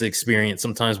enhance the experience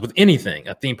sometimes with anything,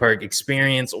 a theme park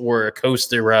experience or a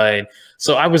coaster ride.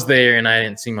 So I was there and I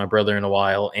didn't see my brother in a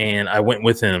while and I went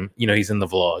with him. You know, he's in the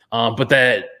vlog. But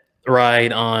that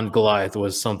ride on Goliath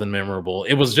was something memorable.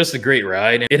 It was just a great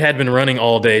ride. It had been running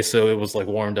all day, so it was like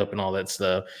warmed up and all that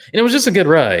stuff. And it was just a good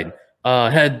ride.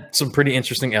 Had some pretty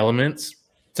interesting elements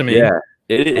to me. Yeah,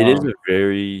 it is Um, a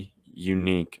very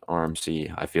unique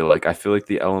RMC. I feel like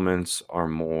the elements are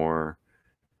more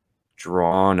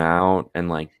drawn out and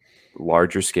like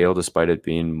larger scale, despite it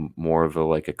being more of a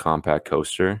like a compact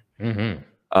coaster. mhm.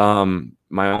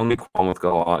 My only qualm with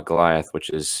Goliath, which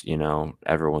is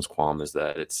everyone's qualm, is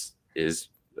that is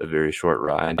a very short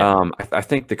ride. I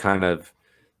think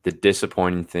the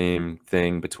disappointing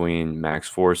thing between Max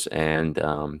Force and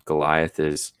Goliath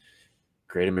is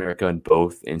Great America in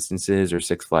both instances, or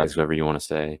Six Flags, whatever you want to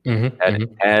say, Mhm,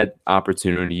 mhm. had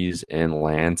opportunities in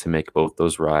land to make both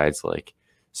those rides like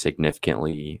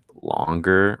significantly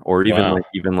longer, or Wow.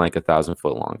 even like 1,000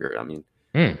 foot longer. I mean,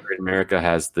 Mm. Great America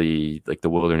has the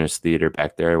Wilderness Theater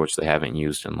back there, which they haven't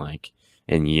used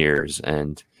in years,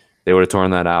 and they would have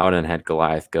torn that out and had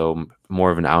Goliath go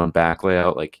more of an out and back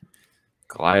layout. Like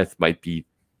Goliath might be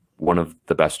one of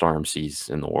the best RMCs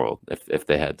in the world if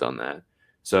they had done that.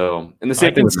 So, and the I same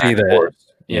thing can with see Max that.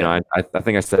 Force. You know, I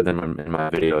think I said them in my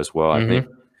video as well.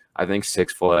 I think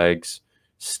Six Flags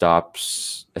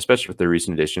stops, especially with the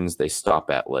recent additions, they stop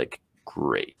at like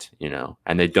great, you know,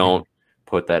 and they don't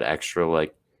put that extra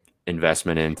like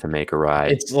investment in to make a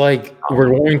ride. It's like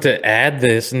we're going to add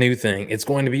this new thing. It's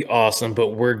going to be awesome,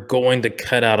 but we're going to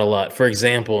cut out a lot. For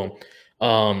example,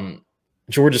 um,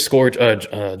 Georgia Cyclone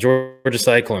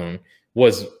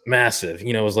was massive.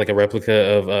 You know, it was like a replica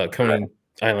of Coney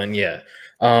Island. Yeah.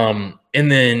 And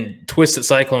then Twisted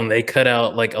Cyclone, they cut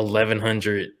out like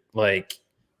 1,100 like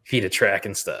feet of track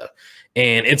and stuff,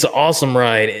 and it's an awesome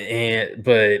ride.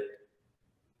 But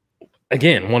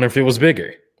again, wonder if it was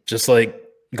bigger, just like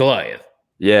Goliath.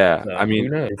 Yeah, So, I mean,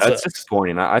 that's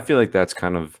disappointing. I feel like that's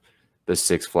kind of the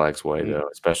Six Flags way, though,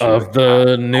 especially of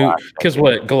the new, because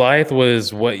what Goliath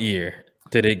was, what year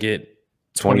did it get?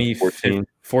 2014,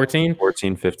 14?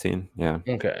 14, 15. Yeah.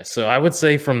 Okay, so I would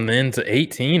say from then to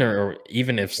 18, or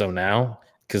even if so now,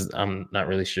 because I'm not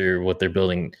really sure what they're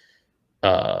building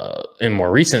in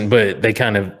more recent, but they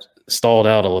kind of stalled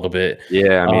out a little bit.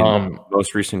 Yeah, I mean,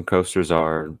 most recent coasters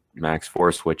are Max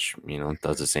Force, which, you know,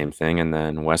 does the same thing, and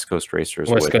then West Coast Racers.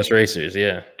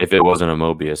 Yeah. If it wasn't a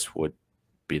Mobius, would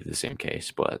be the same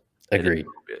case, but agreed.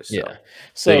 Mobius, yeah.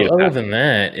 So other than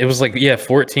that, it was like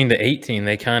 14 to 18.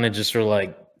 They kind of just were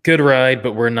like, good ride,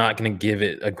 but we're not going to give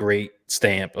it a great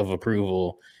stamp of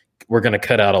approval. We're going to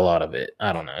cut out a lot of it.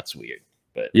 I don't know. It's weird,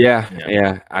 but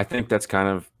yeah. I think that's kind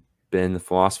of been the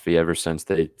philosophy ever since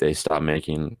they stopped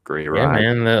making great rides.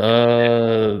 Man,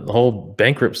 the whole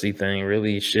bankruptcy thing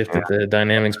really shifted the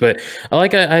dynamics. But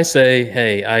I say,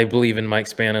 hey, I believe in Mike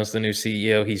Spanos, the new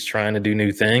CEO. He's trying to do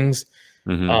new things.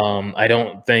 I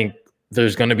don't think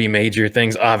there's going to be major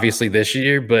things, obviously, this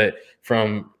year, but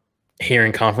from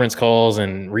hearing conference calls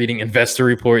and reading investor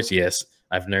reports, yes,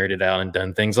 I've nerded out and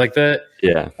done things like that.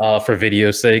 Yeah. For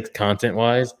video sake, content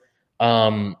wise.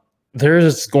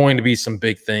 There's going to be some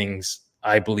big things,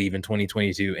 I believe, in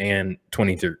 2022 and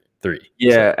 2023.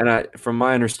 Yeah, and from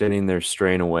my understanding, they're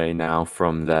straying away now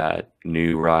from that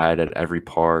new ride at every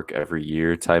park every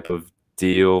year type of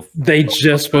deal. They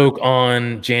just spoke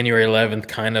on January 11th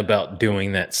kind of about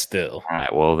doing that still. All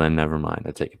right, well, then never mind.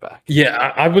 I take it back.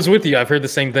 Yeah, I was with you. I've heard the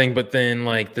same thing, but then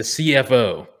like the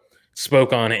CFO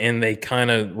spoke on it and they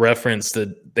kind of referenced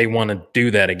that they want to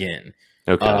do that again.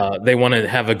 Okay. They want to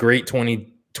have a great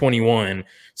 2021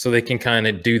 so they can kind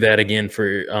of do that again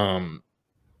for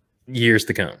years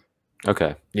to come.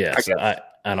 Okay. Yeah.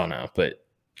 I don't know, but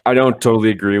I don't totally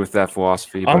agree with that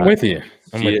philosophy. I'm with you.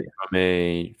 From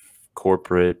a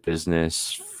corporate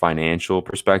business financial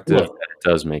perspective, it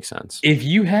does make sense. If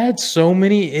you had so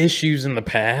many issues in the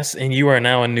past and you are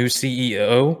now a new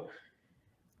CEO,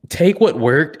 take what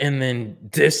worked and then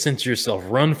distance yourself.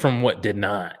 Run from what did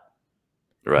not.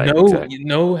 Right. You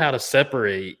know how to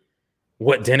separate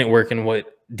what didn't work and what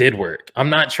did work. I'm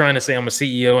not trying to say I'm a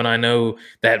CEO and I know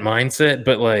that mindset,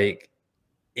 but like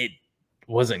it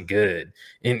wasn't good.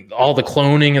 And all the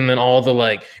cloning and then all the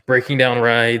like breaking down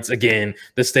rides. Again,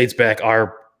 this dates back.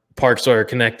 Our parks are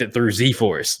connected through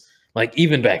Z-Force. Like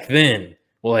even back then,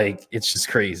 like it's just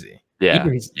crazy. Yeah.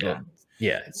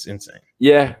 It's insane.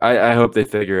 Yeah, I hope they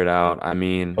figure it out. I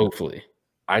mean, hopefully.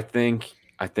 I think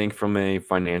from a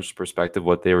financial perspective,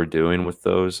 what they were doing with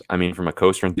those, I mean, from a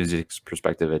coaster enthusiast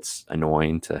perspective, it's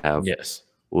annoying to have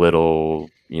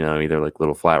little, you know, either like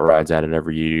little flat rides added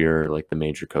every year, like the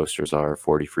major coasters are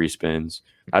 40 free spins.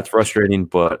 That's frustrating,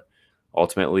 but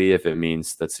ultimately, if it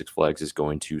means that Six Flags is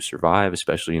going to survive,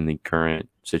 especially in the current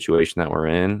situation that we're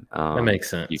in, that makes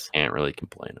sense. You can't really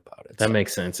complain about it. That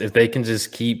makes sense. If they can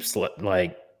just keep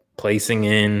like placing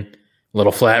in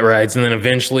little flat rides, and then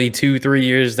eventually 2-3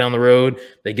 years down the road,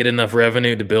 they get enough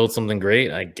revenue to build something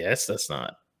great. I guess that's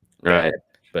not right.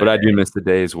 But I do miss the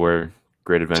days where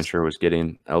Great Adventure was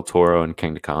getting El Toro and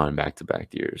King Kong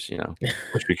back-to-back years. You know,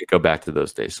 wish we could go back to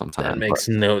those days sometime. That makes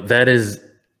that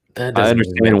I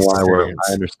understand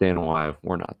why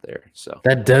we're not there. So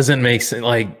that doesn't make sense.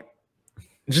 Like,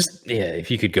 just if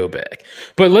you could go back.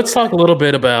 But let's talk a little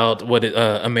bit about what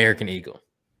American Eagle.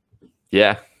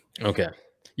 Yeah. Okay.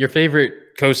 Your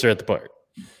favorite coaster at the park?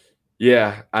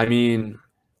 Yeah, I mean,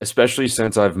 especially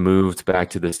since I've moved back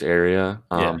to this area,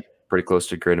 pretty close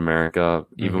to Great America.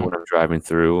 Even when I'm driving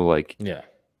through, like,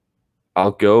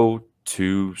 I'll go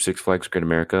to Six Flags Great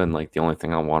America, and like the only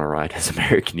thing I want to ride is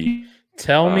American Eagle.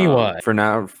 Tell me why. For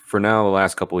now, the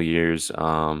last couple of years,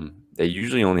 they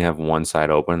usually only have one side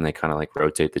open. They kind of like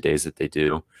rotate the days that they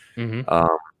do.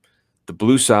 The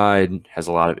blue side has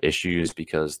a lot of issues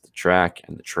because the track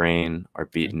and the train are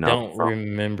beaten up. I don't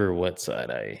remember what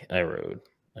side I rode.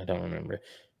 I don't remember.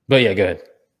 But yeah, go ahead.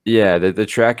 Yeah, the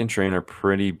track and train are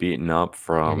pretty beaten up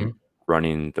from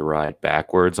running the ride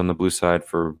backwards on the blue side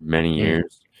for many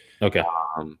years. Okay.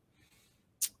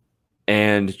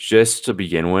 And just to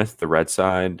begin with, the red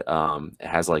side, it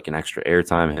has like an extra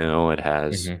airtime hill. It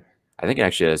has, I think it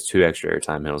actually has 2 extra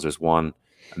airtime hills. There's one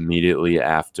immediately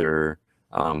after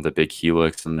the big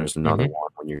helix, and there's another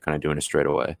one when you're kind of doing a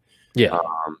straightaway. Yeah.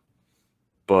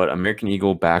 But American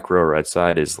Eagle back row red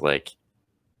side is like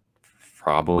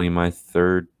probably my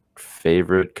 3rd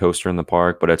favorite coaster in the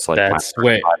park, but it's like that's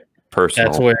my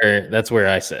personal. That's where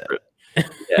I said.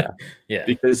 Yeah. Yeah.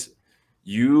 Because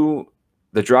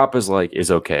the drop is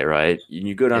okay, right?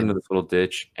 You go down to this little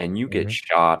ditch and you get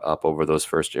shot up over those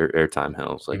first airtime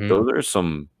hills. Like those are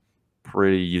some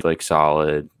pretty like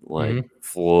solid like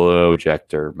flow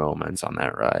ejector moments on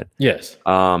that ride. Yes.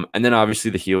 And then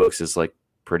obviously the helix is like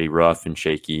pretty rough and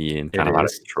shaky and kind of out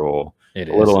of control. A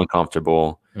little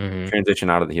uncomfortable. Transition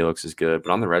out of the helix is good,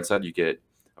 but on the red side you get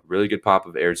a really good pop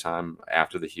of airtime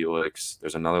after the helix.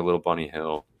 There's another little bunny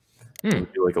hill. You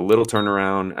do like a little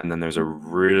turnaround, and then there's a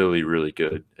really, really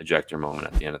good ejector moment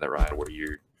at the end of the ride where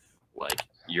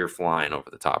you're flying over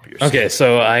the top of your Okay,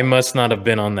 so I must not have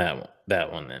been on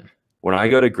that one then. When I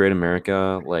go to Great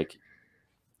America, like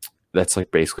that's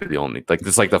like basically the only this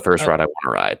is like the first ride I want to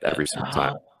ride every single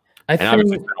time.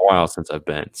 Obviously it's been a while since I've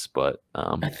been, but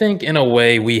I think in a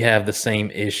way we have the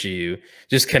same issue,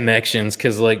 just connections.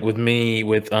 Because like with me,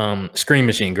 with Scream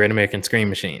Machine, Great American Scream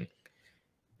Machine.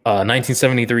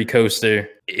 1973 coaster.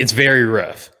 It's very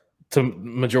rough to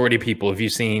majority of people. If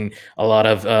you've seen a lot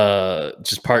of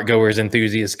just park goers,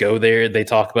 enthusiasts go there, they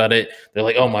talk about it. They're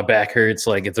like, "Oh, my back hurts.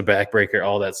 Like it's a backbreaker."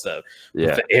 All that stuff.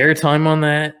 Yeah. But the airtime on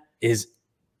that it's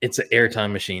an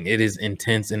airtime machine. It is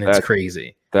intense and it's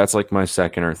crazy. That's like my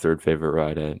 2nd or 3rd favorite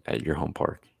ride at your home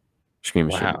park. Scream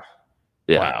Machine. Wow.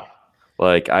 Yeah. Wow.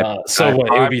 Like so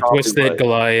what? It would be Twisted,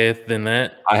 Goliath, then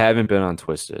that. I haven't been on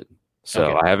Twisted.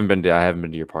 So I haven't been to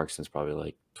your park since probably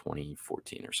like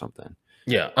 2014 or something.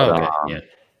 Yeah. Okay. Yeah.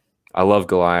 I love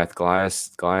Goliath.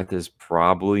 Goliath is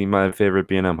probably my favorite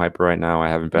B&M Hyper right now. I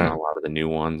haven't been on a lot of the new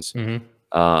ones.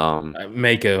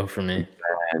 Mako for me.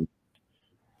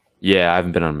 Yeah, I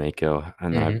haven't been on Mako,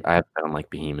 and I haven't been on like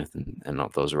Behemoth and all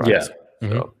those rides. Yeah.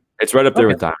 So it's right up there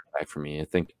with Diamondback for me. I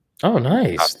think. Oh,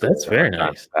 nice. That's very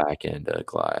nice. Diamondback and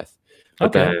Goliath.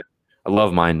 But then I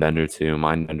love Mindbender too.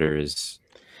 Mindbender is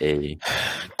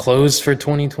closed for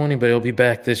 2020, but it'll be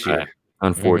back this year.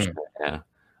 Unfortunately, yeah.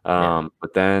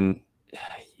 But then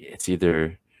it's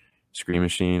either Scream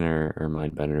Machine or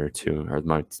Mindbender 2, or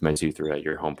my 2-3 at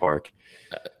your home park.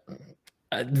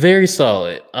 Very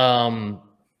solid.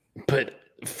 But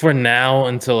for now,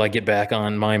 until I get back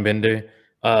on Mindbender,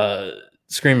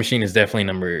 Scream Machine is definitely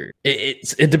number.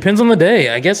 It depends on the day.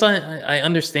 I guess I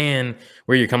understand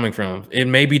where you're coming from. It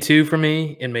may be 2 for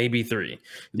me. It may be 3.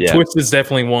 Yeah. Twist is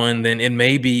definitely 1. Then it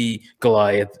may be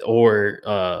Goliath, or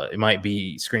it might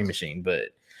be Scream Machine. But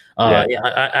I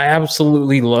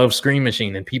absolutely love Scream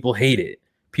Machine, and people hate it.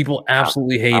 People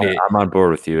absolutely hate it. I'm on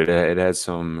board with you. It has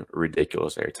some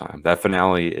ridiculous airtime. That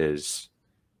finale is.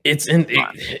 It's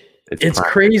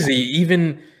crazy.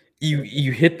 Even.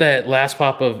 You hit that last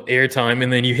pop of airtime,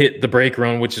 and then you hit the brake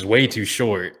run, which is way too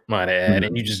short, might I add,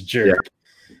 and you just jerk.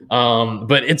 Yeah.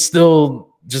 But it's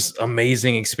still just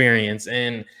amazing experience,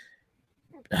 and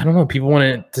I don't know, people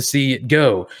wanted to see it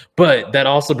go. But that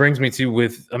also brings me to,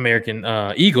 with American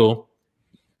Eagle,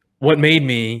 what made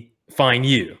me find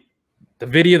you, the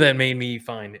video that made me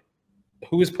find it.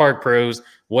 Who is Park Pros?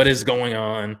 What is going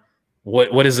on?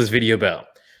 What is this video about?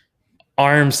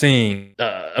 Arm seeing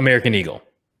American Eagle.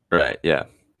 Right. Yeah.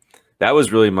 That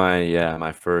was really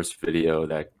my first video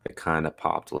that kind of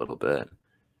popped a little bit.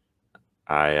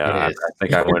 I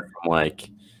think I went from like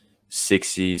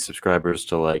 60 subscribers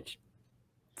to like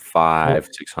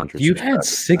 600. You had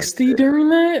 60 during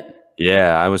that?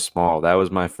 Yeah, I was small. That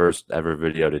was my first ever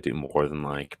video to do more than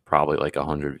like probably like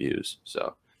 100 views.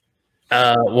 So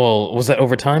well, was that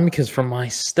over time? Because from my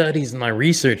studies and my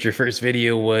research, your first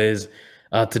video was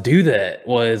to do that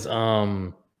was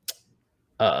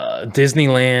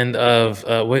Disneyland of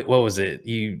what was it?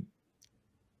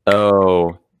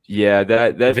 Oh yeah,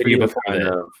 that video before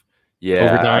that.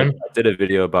 I did a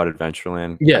video about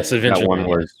Adventureland. Yes, Adventureland. That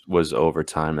one was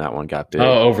Overtime. That one got big.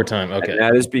 Oh, Overtime. Okay. And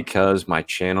that is because my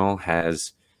channel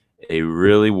has a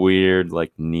really weird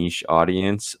like niche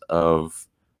audience of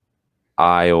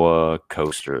Iowa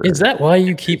coasters. Is that why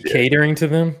you keep catering to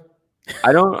them?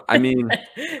 I mean,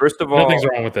 first of all, nothing's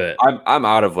wrong with that. I'm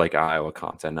out of like Iowa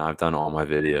content now. I've done all my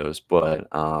videos, but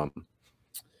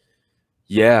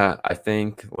yeah, I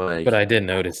think like. But I did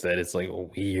notice that it's like a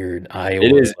weird Iowa.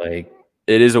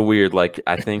 It is a weird, like,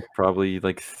 I think probably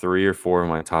like 3 or 4 of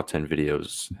my top 10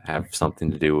 videos have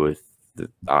something to do with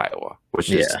Iowa,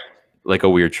 which is Yeah. like a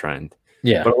weird trend.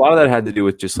 Yeah. But a lot of that had to do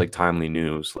with just like timely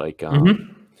news, like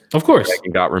Of course.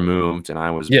 it got removed, and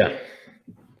I was Yeah.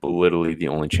 literally the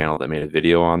only channel that made a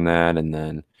video on that, and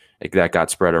then that got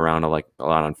spread around to like a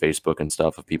lot on Facebook and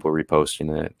stuff of people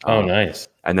reposting it. Oh, nice.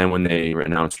 And then when they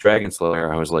announced Dragon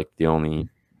Slayer, I was like the only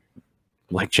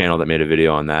like channel that made a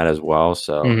video on that as well.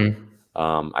 So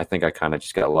I think I kind of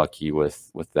just got lucky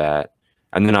with that.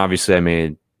 And then obviously I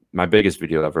made my biggest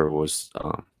video ever was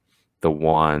the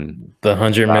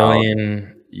 100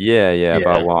 million. yeah, Yeah.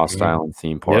 about Lost Island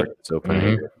theme park. Yep. It's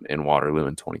opening in Waterloo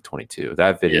in 2022.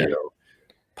 That video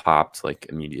popped like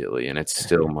immediately, and it's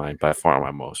still by far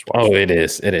my most watched. Oh, it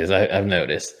is. It is. I've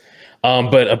noticed.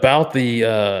 But about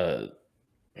the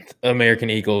American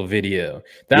Eagle video,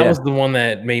 that was the one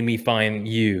that made me find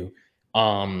you.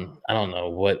 I don't know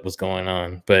what was going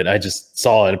on, but I just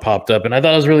saw it popped up, and I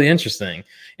thought it was really interesting.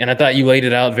 And I thought you laid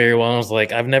it out very well. I was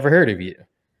like, I've never heard of you.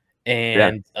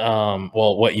 And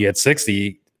well, what, you had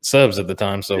 60 subs at the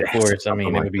time, so of course, I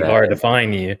mean, it would be hard to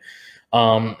find you.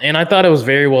 And I thought it was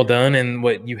very well done, and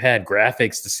what you had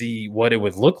graphics to see what it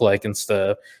would look like and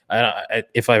stuff.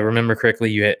 If I remember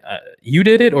correctly, you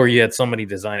did it, or you had somebody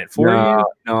design it for you?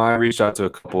 No, I reached out to a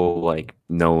couple like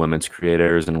No Limits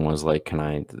creators and was like,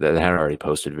 that had already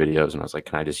posted videos, and I was like,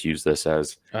 can I just use this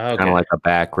as kind of like a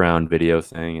background video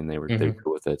thing? And they were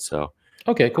cool with it. So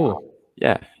okay, cool.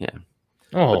 Yeah.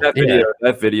 Oh,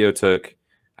 that video took,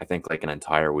 I think, like an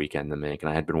entire weekend to make,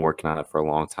 and I had been working on it for a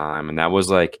long time, and that was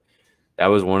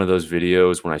one of those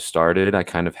videos when I started, I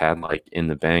kind of had like in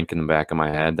the back of my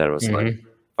head that it was like, if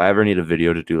I ever need a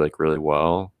video to do like really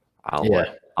well,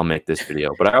 I'll make this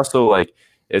video. But I also like,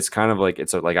 it's kind of like,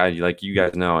 it's like you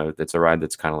guys know, it's a ride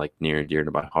that's kind of like near and dear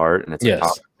to my heart. And it's a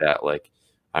topic that like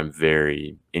I'm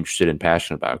very interested and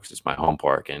passionate about because it's my home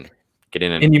park and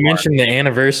getting in. And you mentioned the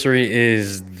anniversary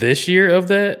is this year of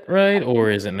that, right? Or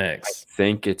is it next? I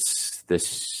think it's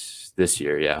this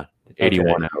year. Yeah.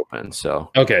 81 open. So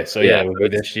okay, so it would be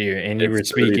this year. And you were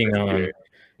speaking on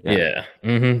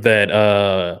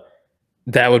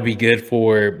that would be good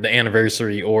for the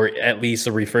anniversary, or at least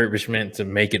a refurbishment to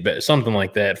make it better, something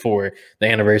like that for the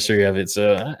anniversary of it.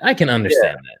 So I can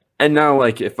understand that. And now,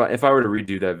 like, if I were to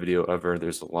redo that video ever,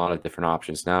 there's a lot of different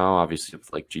options now. Obviously,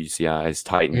 with like GCI's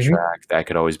Titan track, that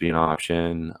could always be an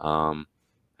option.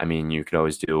 I mean, you could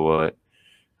always do what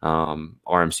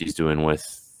RMC's doing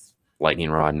with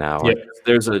Lightning Rod now. Like,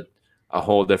 there's a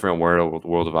whole different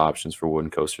world of options for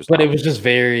wooden coasters. But it was just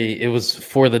it was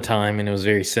for the time, and it was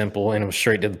very simple, and it was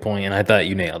straight to the point, and I thought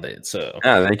you nailed it. So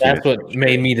that's what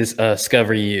made me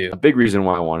discover you. A big reason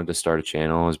why I wanted to start a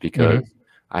channel is because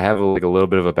I have like a little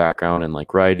bit of a background in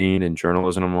like writing and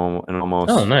journalism and almost.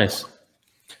 Oh, nice.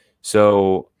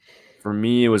 So for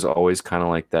me, it was always kind of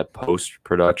like that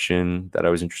post-production that I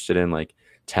was interested in, like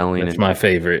telling. That's my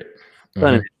favorite.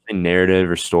 Narrative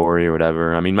or story or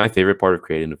whatever. I mean, my favorite part of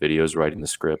creating the video is writing the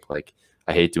script. Like,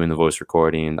 I hate doing the voice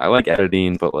recording. I like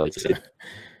editing, but like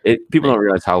people don't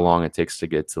realize how long it takes to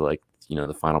get to like, you know,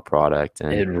 the final product.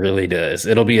 And it really does.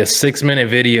 It'll be a 6-minute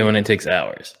video and it takes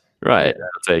hours. Right.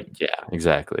 It's like,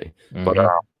 exactly. But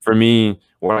for me,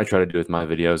 what I try to do with my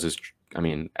videos is, I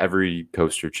mean, every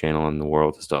coaster channel in the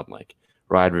world has done like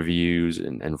ride reviews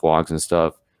and vlogs and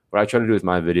stuff. What I try to do with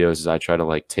my videos is I try to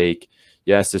like take,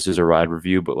 yes, this is a ride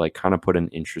review, but like kind of put an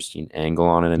interesting angle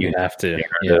on it. And you have to.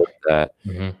 That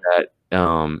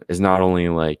is not only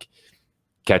like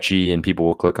catchy and people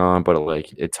will click on, but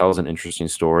it tells an interesting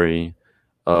story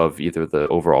of either the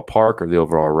overall park or the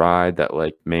overall ride that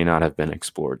like may not have been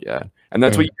explored yet. And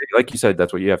that's what, like you said,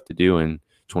 that's what you have to do in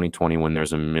 2020 when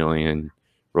there's a million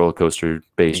roller coaster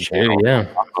based channels.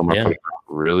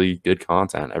 Really good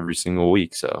content every single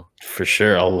week. So for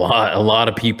sure, a lot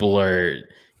of people are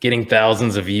getting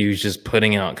thousands of views just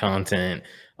putting out content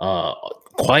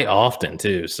quite often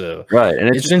too. So right,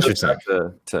 and it's interesting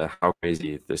to how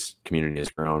crazy this community has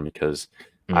grown, because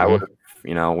I would,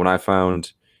 you know, when I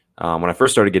found when I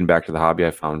first started getting back to the hobby,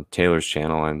 I found Taylor's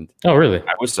channel, and I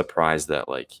was surprised that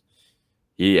like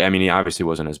he obviously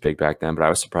wasn't as big back then, but I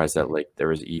was surprised that like there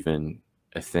was even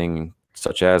a thing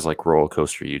such as like roller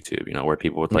coaster YouTube, you know, where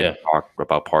people would like talk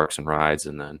about parks and rides.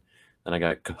 And then I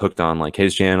got hooked on like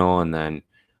his channel, and then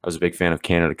I was a big fan of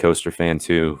Canada Coaster fan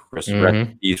too.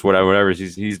 Whatever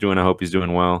he's doing, I hope he's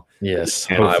doing well. Yes,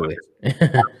 hopefully.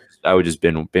 I would just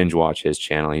binge watch his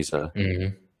channel.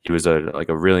 He was a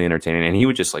really entertaining, and he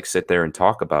would just like sit there and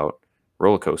talk about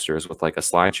roller coasters with like a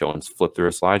slideshow and flip through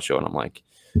a slideshow, and I'm like,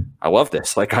 I love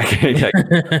this. Like I can't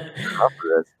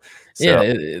this. So.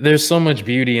 Yeah, there's so much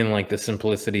beauty in like the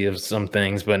simplicity of some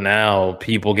things, but now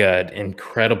people got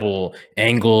incredible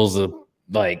angles of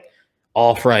like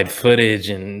off-ride footage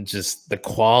and just the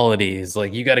quality is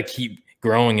like you got to keep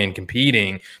growing and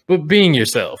competing, but being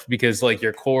yourself because like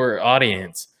your core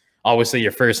audience, always say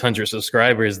your first 100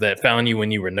 subscribers that found you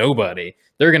when you were nobody,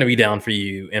 they're going to be down for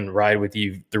you and ride with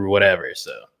you through whatever.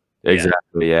 So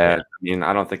Exactly. Yeah. I mean,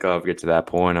 I don't think I'll ever get to that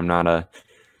point. I'm not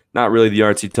really the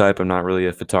artsy type. I'm not really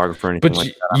a photographer or anything But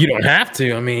like that. you don't have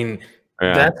to. I mean,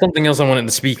 Yeah. that's something else I wanted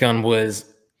to speak on was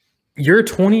your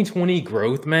 2020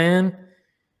 growth, man,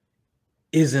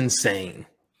 is insane.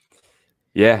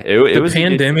 Yeah. It The was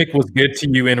pandemic was good to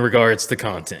you in regards to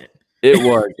content. it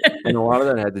was, and a lot of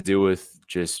that had to do with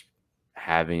just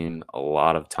having a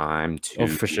lot of time Oh,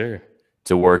 for sure.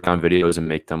 to work on videos and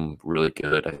make them really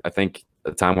good. I think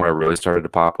the time where I really started to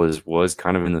pop was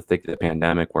kind of in the thick of the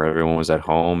pandemic where everyone was at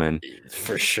home, and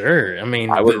For sure. I mean,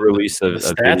 I would release the a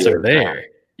stats video are there.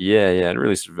 yeah, I'd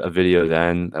release a video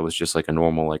then that was just like a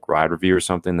normal like ride review or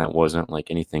something that wasn't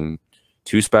like anything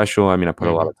too special. I mean, I put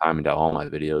a lot Mhm, of time into all my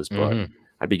videos, but mhm.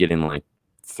 I'd be getting like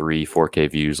 3, 4K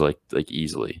views like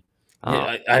easily.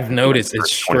 Yeah, I've In like noticed the it's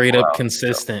first straight 24 up hours. So,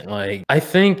 consistent. Like, I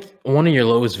think one of your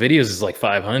lowest videos is like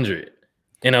 500,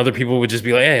 and other people would just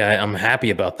be like, "Hey, I'm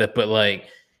happy about that." But like,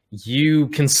 you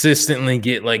consistently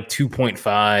get like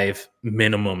 2.5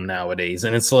 minimum nowadays,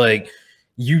 and it's like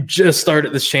you just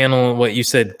started this channel. What you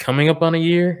said, coming up on a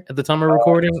year at the time of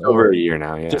recording, just over or a year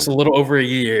now, yeah. just a little over a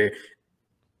year.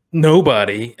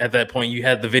 Nobody at that point. You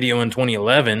had the video in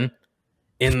 2011,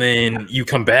 and then you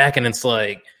come back, and it's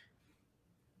like,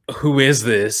 who is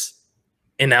this?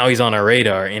 And now he's on our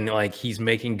radar and like he's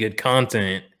making good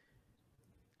content.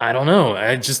 I don't know.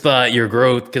 I just thought your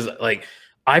growth, because like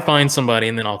I find somebody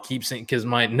and then I'll keep saying, because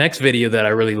my next video that I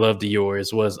really loved of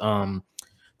yours was the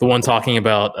one talking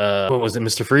about what was it,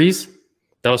 Mr. Freeze?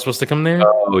 That was supposed to come there?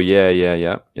 Oh,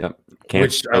 yeah. Camp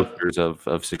Which Coasters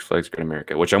of Six Flags Great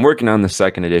America, which I'm working on the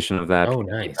second edition of that. oh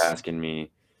People keep nice. asking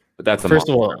me, but that's a First month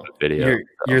of worth all, of video.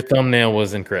 your thumbnail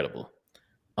was incredible.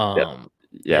 Yep. Yeah.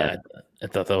 Yeah, I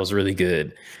thought that was really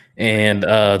good. And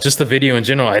just the video in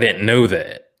general, I didn't know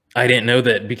that. I didn't know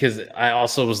that because I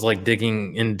also was like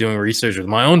digging and doing research with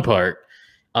my own part,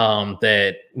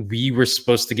 that we were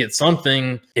supposed to get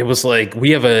something. It was like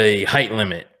we have a height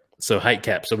limit, so height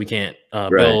cap, so we can't Right.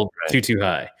 build too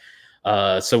high.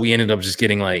 So we ended up just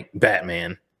getting like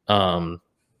Batman,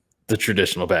 the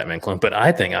traditional Batman clone. But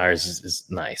I think ours is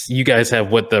nice. You guys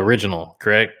have what, the original,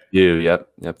 correct? Yep.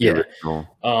 The Yeah.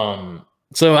 original.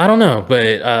 So I don't know,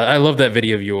 but I love that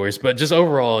video of yours. But just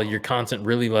overall, your content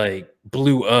really like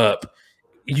blew up.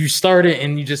 You started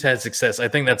and you just had success. I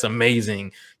think that's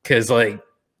amazing because, like,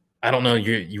 I don't know,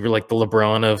 you were like the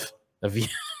LeBron of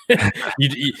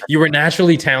you were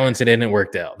naturally talented and it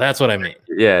worked out. That's what I mean.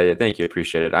 Yeah. Thank you.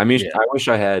 Appreciate it. I mean, Yeah. I wish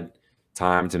I had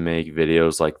time to make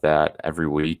videos like that every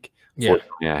week. Yeah.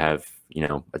 Fortunately, I have,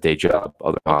 a day job,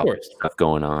 other Of hobbies, course. stuff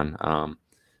going on.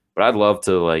 But I'd love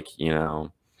to, like,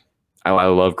 I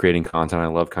love creating content. I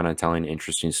love kind of telling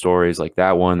interesting stories like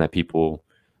that one that people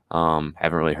haven't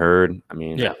really heard. I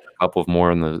mean, Yeah. a couple of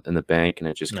more in the bank, and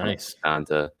it just comes Nice. down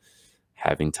to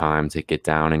having time to get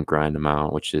down and grind them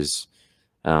out, which is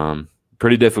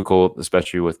pretty difficult,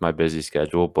 especially with my busy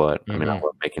schedule. But I mean, I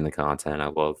love making the content. I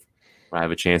love when I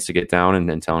have a chance to get down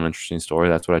and tell an interesting story.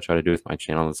 That's what I try to do with my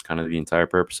channel. That's kind of the entire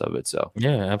purpose of it. So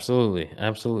Yeah, absolutely.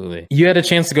 You had a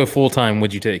chance to go full time.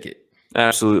 Would you take it?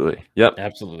 absolutely, yep.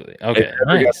 Absolutely. Okay,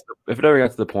 nice. If it ever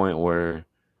got to the point where,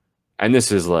 and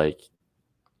this is like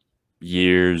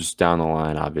years down the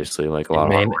line, obviously, like a lot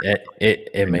of hard work.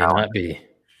 It may not be.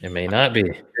 It may not be.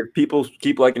 If people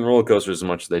keep liking roller coasters as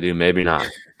much as they do, maybe not.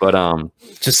 But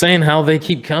Just saying how they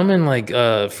keep coming, like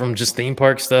from just theme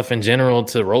park stuff in general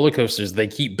to roller coasters, they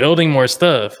keep building more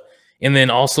stuff. And then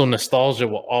also nostalgia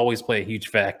will always play a huge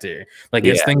factor. Like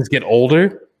as yeah, things get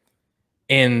older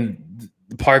and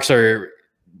the parks are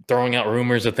throwing out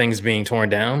rumors of things being torn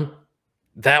down,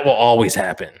 that will always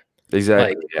happen.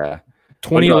 exactly. Like Yeah,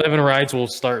 2011 rides will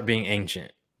start being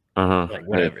ancient. Like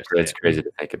whatever. It's crazy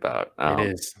to think about.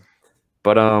 It is.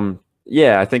 But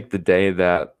yeah, I think the day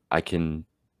that I can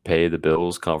pay the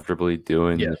bills comfortably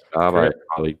doing Yeah, this job, correct.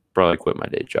 I probably quit my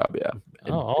day job. Yeah,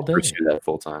 Oh, all day. pursue that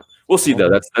full time. We'll see All though.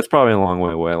 day. That's probably a long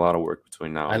way away. A lot of work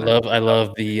between now and then. I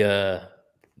love the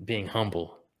being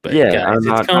humble. But Yeah, guys,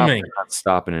 I'm it's coming. not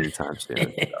stopping anytime soon.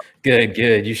 So.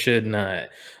 Good. You should not.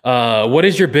 What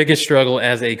is your biggest struggle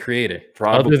as a creator?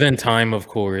 Probably, Other than time, of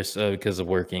course, because of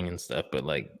working and stuff, but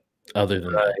like other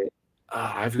than that.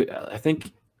 I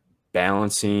think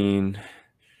balancing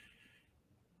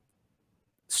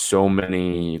so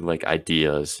many like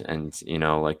ideas and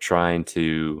like trying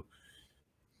to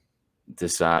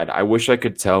decide. I wish I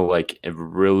could tell like a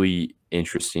really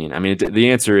interesting. I mean,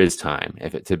 the answer is time.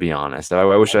 To be honest, I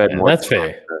wish I had Yeah, more that's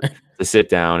time fair. to sit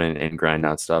down and grind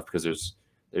out stuff because there's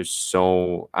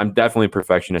so I'm definitely a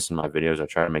perfectionist in my videos. I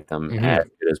try to make them as Mhm.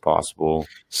 good as possible.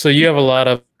 So you have a lot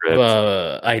of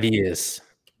Script. ideas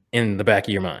in the back of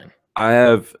your mind. I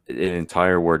have an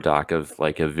entire Word doc of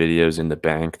videos in the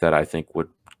bank that I think would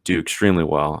do extremely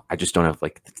well. I just don't have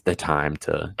like the time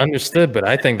to Understood, but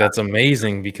I think that's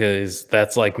amazing because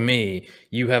that's like me.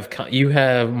 You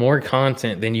have more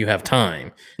content than you have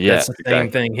time. yeah, That's the same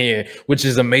exactly. thing here, which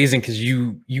is amazing because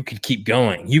you could keep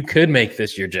going. You could make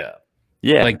this your job.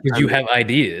 Yeah, Like, because I you mean, have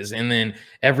ideas, and then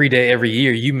every day, every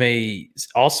year, you may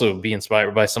also be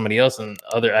inspired by somebody else, and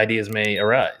other ideas may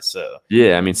arise. So,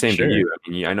 yeah, I mean, for same to sure. you. I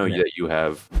mean, I know Yeah, that you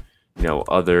have,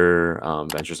 other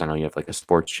ventures. I know you have like a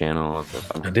sports channel.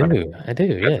 I'm I correct. do. I do.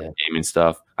 You got some Yeah. gaming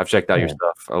stuff. I've checked out your Yeah.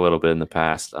 stuff a little bit in the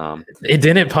past. It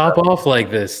didn't pop off like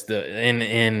this, and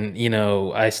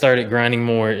I started grinding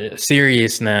more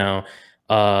serious now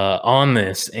on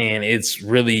this, and it's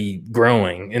really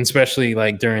growing, and especially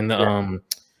like during the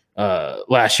Yeah,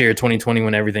 last year 2020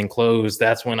 when everything closed.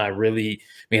 That's when I really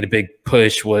made a big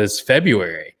push, was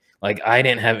February. Like, I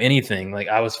didn't have anything, like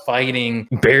I was fighting,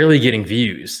 barely getting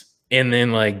views, and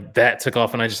then like that took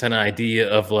off, and I just had an idea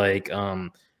of like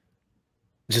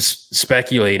just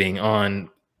speculating on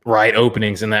right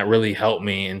openings, and that really helped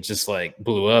me and just like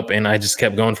blew up, and I just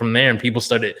kept going from there, and people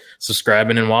started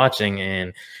subscribing and watching,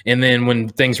 and then when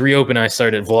things reopened, I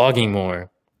started vlogging more.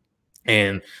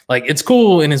 And like, it's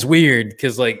cool and it's weird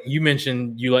because like you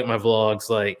mentioned you like my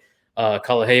vlogs, like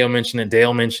Kalaheo mentioned it,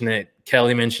 Dale mentioned it,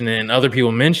 Kelly mentioned it, and other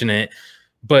people mention it,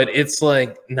 but it's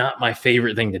like not my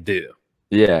favorite thing to do.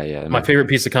 yeah, yeah. That My makes favorite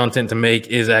piece of content to make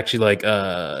is actually like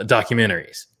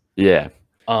documentaries. yeah.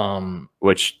 um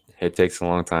Which it takes a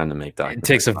long time to make It documentaries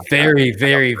takes a like that. very,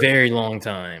 very, very long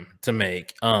time to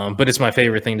make, but it's my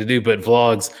favorite thing to do. But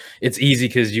vlogs, it's easy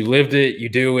because you lived it, you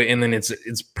do it, and then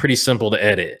it's pretty simple to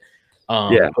edit.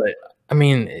 Yeah, But I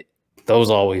mean, those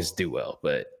always do well.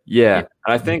 But yeah. yeah,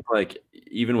 And I think like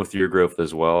even with your growth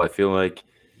as well, I feel like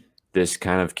this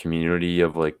kind of community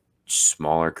of like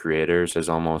smaller creators has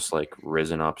almost like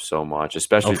risen up so much, oh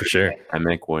especially for through the sure.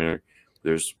 pandemic where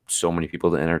there's so many people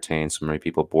to entertain, so many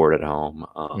people bored at home.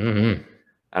 Hmm.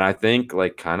 And I think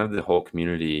like kind of the whole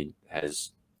community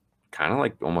has kind of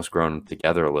like almost grown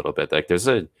together a little bit. Like there's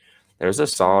a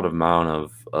solid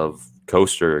amount of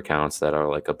coaster accounts that are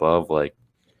like above like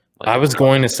I a was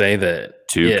going to say that.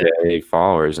 Yeah, 2K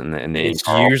followers and they it's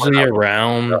are all putting usually out really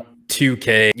around good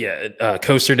 2K. Yeah,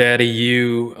 Coaster Daddy,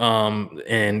 you,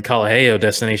 and Kalaheo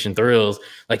Destination Thrills.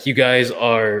 Like, you guys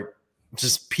are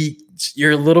just peak.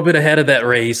 You're a little bit ahead of that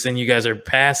race, and you guys are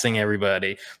passing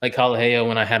everybody. Like Kalaheo,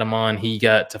 when I had him on, he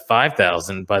got to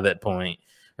 5,000 by that point,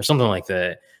 or something like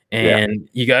that. yeah. And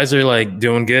you guys are like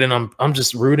doing good, and I'm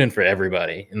just rooting for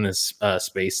everybody in this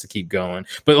space to keep going.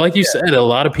 But like you said, a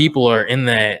lot of people are in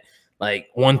that like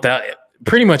 1,000.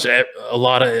 Pretty much a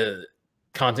lot of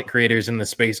content creators in the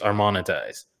space are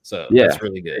monetized. So Yeah, that's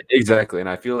really good. exactly. And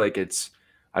I feel like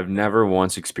I've never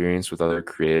once experienced with other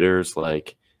creators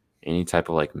like any type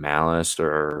of like malice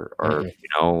or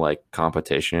Mm-mm. like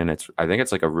competition. I think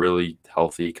it's like a really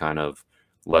healthy kind of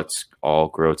let's all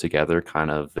grow together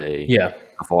kind of Yeah.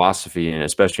 a philosophy, and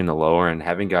especially in the lower and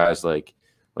having guys like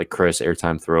Chris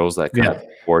Airtime Thrills that kind of Yeah.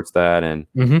 supports that, and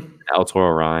Hmm. El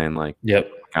Toro Ryan like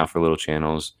Yep. account for little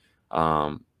channels.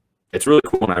 Um, it's really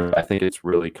cool, and I think it's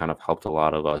really kind of helped a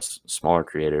lot of us smaller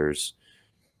creators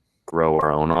grow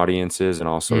our own audiences and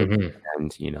also Hmm.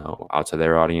 and out to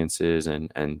their audiences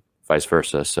and vice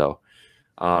versa. So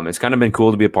it's kind of been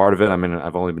cool to be a part of it. I mean,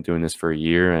 I've only been doing this for a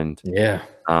year, and Yeah.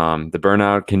 the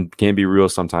burnout can be real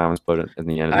sometimes, but at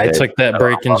the end of the I day, took that I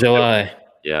break in love doing July. it.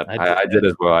 Yeah, I I, did. I did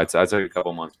as well. I took a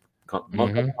couple months, couple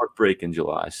Hmm. month break in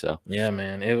July. So Yeah,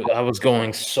 man. I was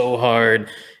going so hard,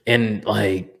 and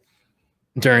like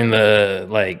during the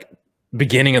like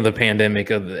beginning of the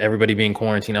pandemic of everybody being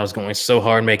quarantined, I was going so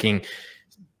hard, making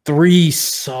 3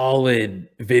 solid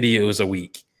videos a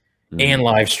week mm, and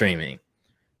live streaming.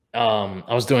 I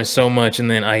was doing so much, and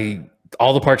then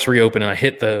all the parks reopened, and I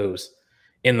hit those,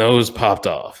 and those popped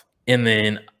off, and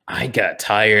then I got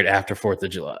tired after 4th of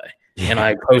July, and yeah,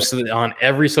 I posted it on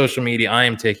every social media. I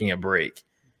am taking a break,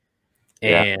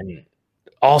 yeah. and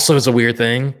also, it's a weird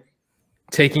thing.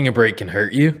 Taking a break can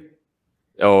hurt you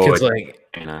Oh, because, like,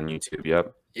 and on YouTube. Yep.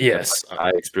 Yep. yes, I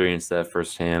experienced that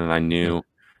firsthand, and I knew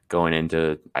going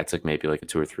into I took maybe like a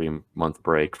 2 or 3 month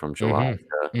break from July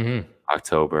hmm to hmm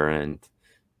October, and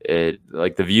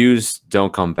like the views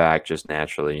don't come back just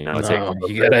naturally. You know, it takes No,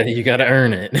 you gotta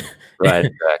earn it. right,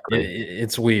 exactly.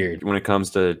 It's weird. When it comes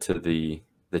to the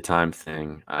time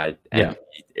thing, I Yeah, envy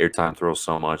Airtime Thrill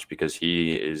so much because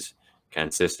he is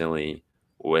consistently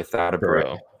without a break,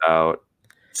 bro. without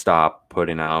stop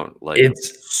putting out like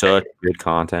It's such good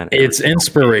content every it's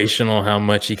inspirational how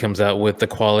much he comes out with, the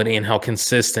quality and how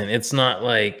consistent. It's not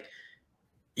like,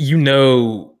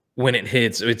 when it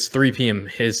hits, it's 3 p.m.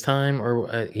 his time,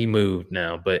 or he moved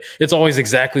now, but it's always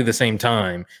exactly the same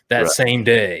time that right. same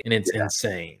day, and it's Yeah.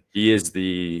 insane. He is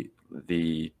the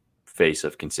face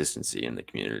of consistency in the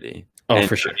community. Oh, And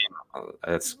for sure.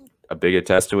 that's a big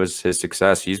attest to his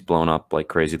success. He's blown up like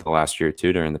crazy the last year or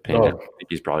two during the pandemic. Oh, I think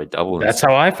he's probably doubled. that's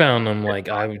how I found him. Like,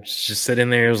 I was just sitting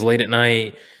there, it was late at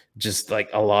night, just like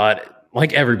a lot,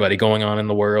 like everybody going on in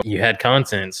the world. You had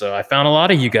content, so I found a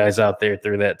lot of you guys out there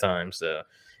through that time. So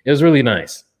it was really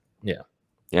nice. Yeah.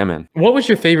 Yeah, man. What was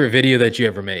your favorite video that you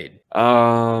ever made?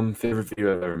 Favorite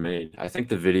video I've ever made. I think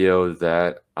the video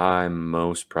that I'm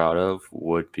most proud of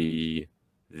would be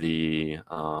the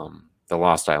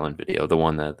Lost Island video, the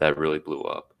one that really blew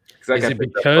up. Is it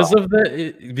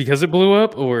because it blew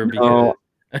up, or No,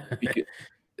 because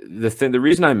the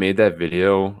reason I made that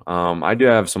video, I do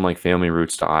have some like family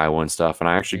roots to Iowa and stuff, and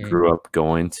I actually Mhm, grew up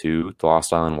going to the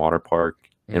Lost Island Water Park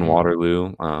in mhm,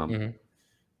 Waterloo. mhm.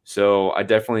 So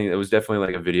it was definitely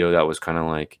like a video that was kind of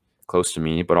like close to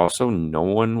me, but also no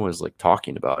one was like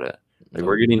talking about it. Like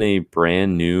we're Nope. getting a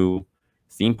brand new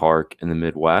theme park in the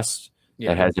Midwest that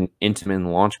Yeah. has an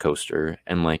Intamin launch coaster,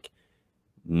 and like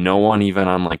no one even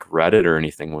on like Reddit or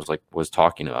anything was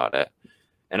talking about it.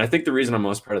 And I think the reason I'm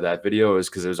most proud of that video is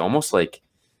because it was almost like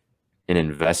an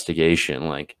investigation.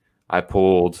 Like I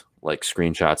pulled like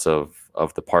screenshots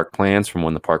of the park plans from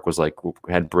when the park was like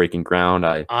had breaking ground.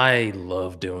 I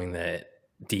love doing that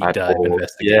I deep dive pulled,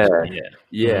 yeah, investigation. Yeah.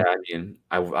 yeah. Mhm.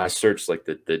 I mean, I searched like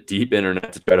the deep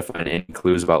internet to try to find any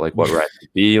clues about like what rides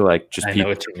could be, like just I know people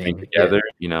what you coming mean. Yeah. together.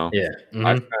 You know, Yeah.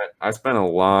 Mhm. I spent a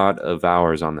lot of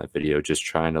hours on that video just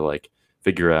trying to like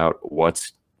figure out what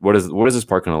is this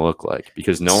park going to look like,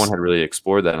 because no one had really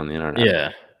explored that on the internet.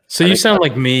 Yeah. So I you think sound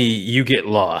like me, you get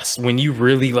lost. When you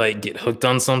really, like, get hooked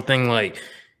on something, like,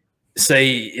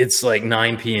 say it's, like,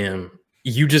 9 p.m.,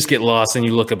 you just get lost and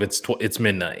you look up, it's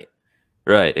midnight.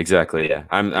 right, exactly. Yeah,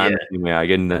 I'm Yeah. the same way. I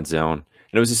get in that zone,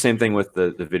 and it was the same thing with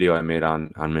the video I made on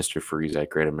Mr. Freeze at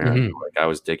Great America. Mhm. Like I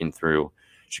was digging through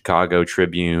Chicago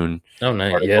Tribune Oh,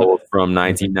 nice. Yep. articles from Mhm.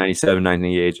 1997,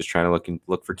 98, just trying to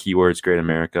look for keywords, Great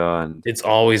America, and It's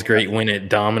always great when it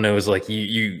dominoes, like,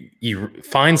 you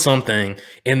find something,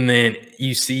 and then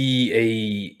you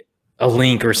see a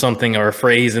link or something or a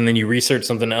phrase, and then you research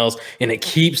something else, and it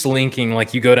keeps linking,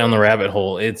 like, you go down the rabbit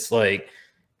hole. It's like,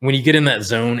 when you get in that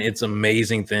zone, it's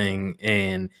amazing thing,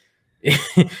 and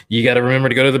you gotta remember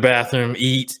to go to the bathroom,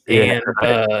 eat, yeah, and,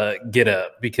 right, get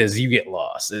up because you get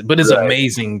lost. But it's right.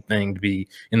 amazing thing to be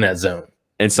in that zone.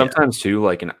 And Yeah. sometimes too,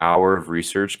 like an hour of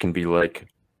research can be like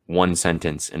one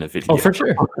sentence in a Oh, video. for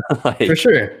sure. For Like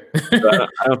sure. I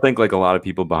don't think like a lot of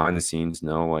people behind the scenes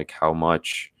know like how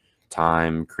much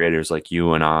time creators like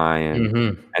you and I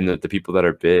Mhm. and the people that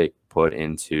are big put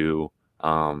into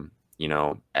you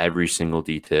know, every single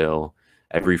detail,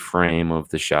 every frame of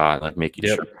the shot, like making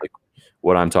Yep. sure like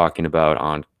what I'm talking about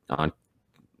on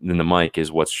in the mic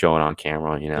is what's showing on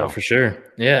camera, you Oh, know. for sure.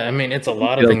 Yeah, I mean, it's a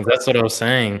lot of Details things. That's what I was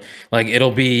saying. Like, it'll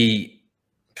be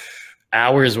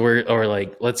hours worth, or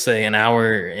like, let's say an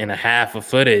hour and a half of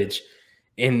footage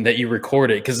in that you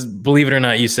recorded. Because believe it or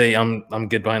not, you say I'm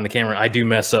good behind the camera. I do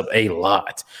mess up a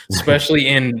lot, especially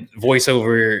in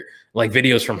voiceover, like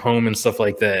videos from home and stuff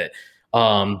like that.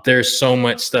 There's so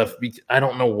much stuff. I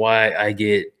don't know why I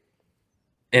get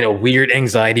in a weird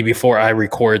anxiety before I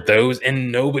record those,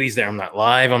 and nobody's there. I'm not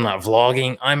live. I'm not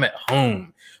vlogging. I'm at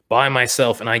home by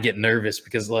myself, and I get nervous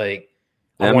because, like,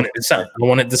 them I want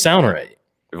it to sound right.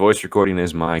 voice recording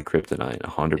is my kryptonite,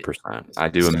 100%. I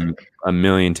do Same. a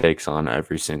million takes on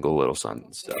every single little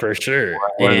sentence. So For sure.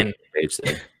 I learned And the stage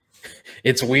there.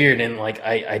 it's weird, and like,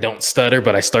 I don't stutter,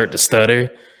 but I start to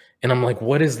stutter, and I'm like,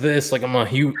 what is this? Like, I'm a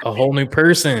whole new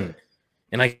person,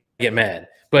 and I get mad,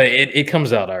 but it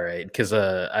comes out all right because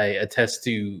I attest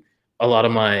to a lot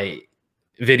of my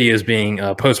videos being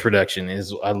post production.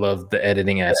 Is I love the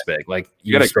editing aspect, like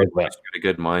You you got a spoke good voice, about. you got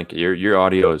a good mic. Your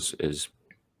audio is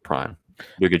prime. You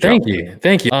do a good job. Thank you.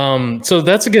 Thank you. So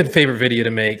that's a good favorite video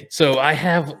to make. So I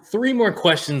have three more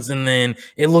questions, and then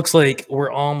it looks like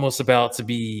we're almost about to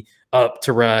be up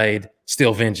to ride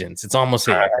Steel Vengeance. It's almost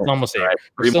All here. right. It's almost All here. right.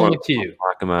 We're 3 still in more. the queue.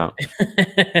 Knock them out.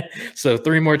 So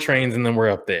three more trains, and then we're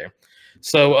up there.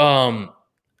 So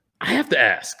I have to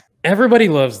ask, Everybody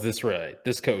loves this ride,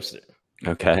 this coaster.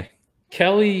 Okay.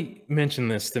 Kelly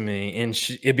mentioned this to me, and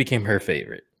it became her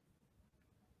favorite.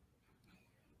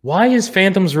 Why is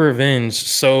Phantom's Revenge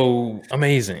so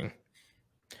amazing?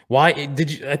 Why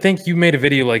did you? I think you made a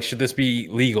video like, should this be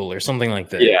legal or something like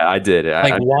that? Yeah, I did.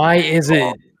 Like, why is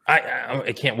it?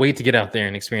 I can't wait to get out there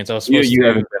and experience. I was supposed You to.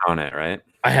 haven't been on it, right?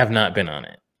 I have not been on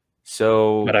it,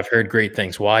 So but I've heard great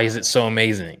things. Why is it so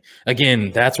amazing?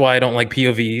 Again, that's why I don't like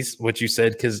POVs. What you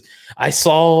said, because I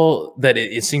saw that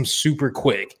it seems super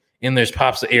quick and there's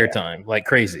pops of airtime like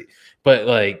crazy, but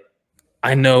like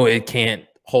I know it can't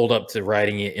hold up to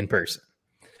riding it in person.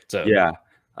 So yeah.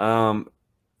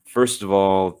 First of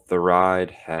all, the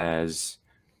ride has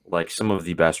like some of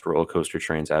the best roller coaster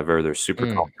trains ever. They're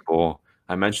super comfortable.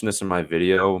 I mentioned this in my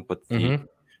video, but the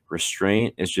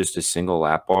restraint is just a single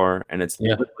lap bar, and it's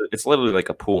literally like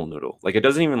a pool noodle. Like it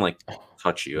doesn't even like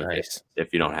touch you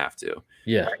if you don't have to.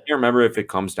 Yeah, I can't remember if it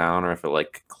comes down or if it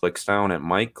like clicks down. It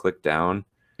might click down.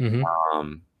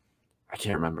 I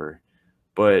can't remember,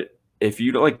 but if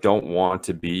you like don't want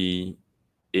to be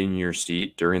in your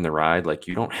seat during the ride, like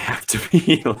you don't have to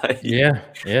be like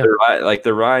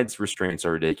the ride's restraints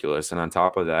are ridiculous. And on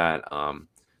top of that,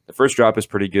 the first drop is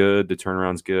pretty good, the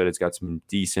turnaround's good, it's got some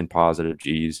decent positive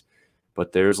G's,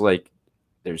 but there's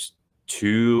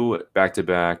two back to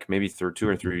back, maybe two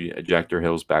or three ejector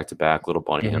hills back to back, little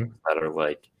bunny hills that are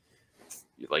like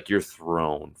you're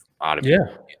thrown out of your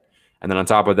seat. And then on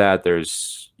top of that,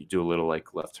 you do a little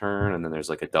like left turn, and then there's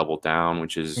like a double down,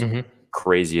 which is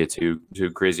crazy to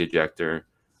crazy ejector.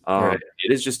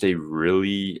 It is just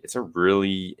it's a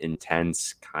really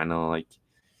intense kind of like,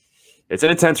 it's an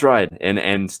intense ride,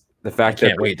 and the fact that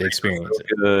can't wait to experience it.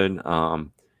 Good,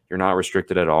 you're not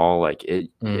restricted at all. Like it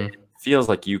feels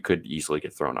like you could easily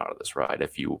get thrown out of this ride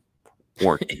if you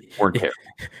weren't careful.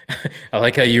 I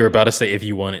like how you were about to say if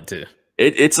you wanted to.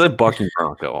 It's a bucking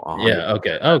Bronco. Yeah.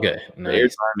 Okay.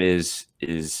 Nice. The airtime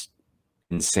is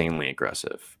insanely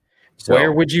aggressive. So,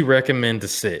 where would you recommend to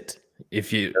sit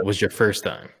if it was your first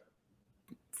time?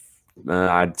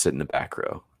 I'd sit in the back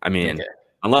row. I mean,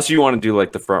 unless you want to do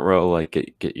like the front row, like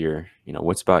get your,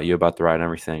 what's about you about the ride and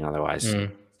everything. Otherwise,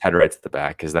 head right to the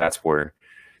back, because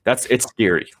it's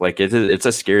scary. Like it's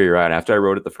a scary ride. After I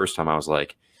rode it the first time, I was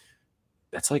like,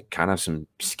 that's like kind of some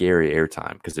scary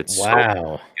airtime because it's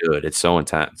so good. It's so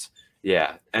intense.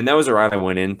 Yeah. And that was a ride I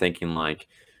went in thinking like,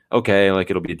 okay, like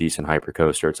it'll be a decent hyper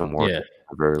coaster. It's a more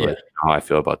like how I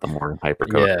feel about the Morgan hyper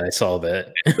coaster. Yeah, I saw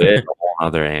that. It's a whole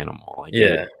other animal. Like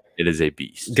it is a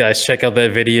beast. Guys, check out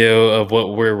that video of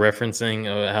what we're referencing,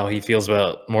 how he feels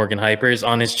about Morgan hypers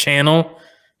on his channel.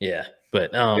 Yeah.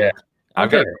 But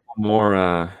I've got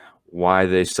more why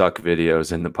they suck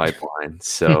videos in the pipeline.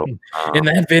 So and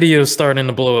that video is starting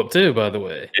to blow up too, by the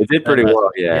way. It did pretty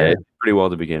well. Yeah, it did pretty well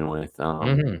to begin with.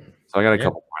 So I got a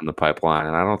couple more in the pipeline,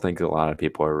 and I don't think a lot of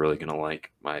people are really gonna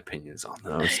like my opinions on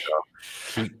those.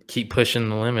 So keep pushing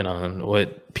the limit on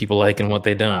what people like and what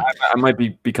they don't. I might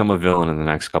become a villain in the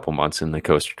next couple months in the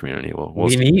coaster community.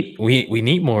 We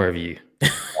need more of you.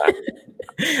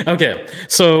 Okay,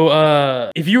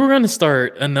 so if you were going to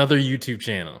start another YouTube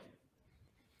channel,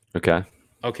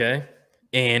 okay,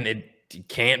 and it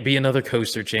can't be another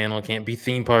coaster channel, it can't be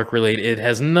theme park related, it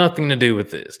has nothing to do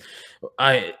with this.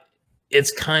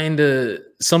 It's kind of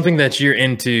something that you're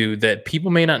into that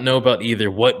people may not know about either.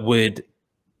 What would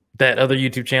that other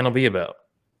YouTube channel be about?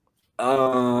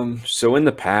 So in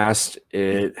the past,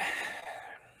 I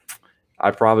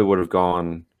probably would have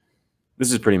gone.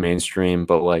 This is pretty mainstream,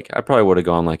 but like I probably would have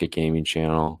gone like a gaming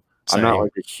channel. I'm not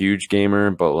like a huge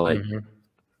gamer, but like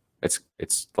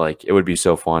it's like it would be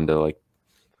so fun to like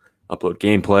upload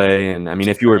gameplay, and I mean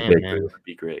if you were big, it would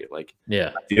be great. Like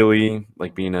ideally,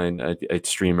 like being a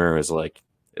streamer is like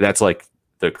that's like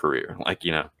the career. Like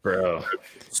bro,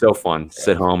 so fun.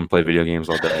 Sit home and play video games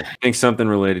all day. I think something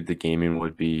related to gaming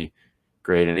would be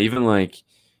great, and even like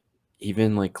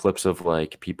clips of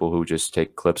like people who just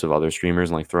take clips of other streamers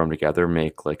and like throw them together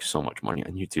make like so much money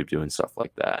on YouTube doing stuff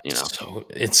like that. So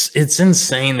it's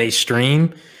insane. They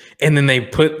stream and then they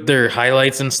put their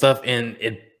highlights and stuff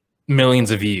in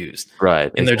millions of views,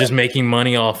 right? And they're just making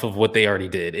money off of what they already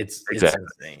did. It's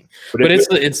insane, but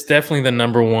it's definitely the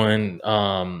number one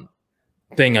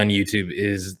thing on YouTube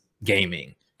is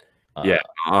gaming.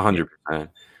 100%.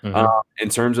 In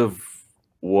terms of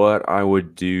what I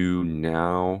would do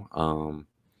now,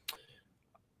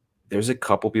 there's a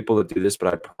couple people that do this,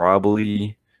 but I'd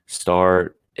probably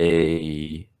start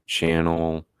a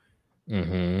channel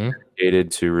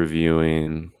dedicated to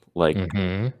reviewing like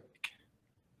I'm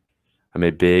a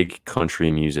big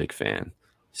country music fan.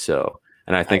 So,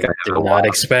 and I think I did not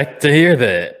expect to hear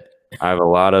that. I have a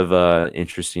lot of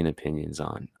interesting opinions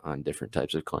on different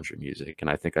types of country music, and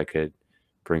I think I could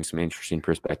bring some interesting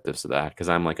perspectives to that because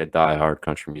I'm like a diehard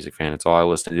country music fan. It's all I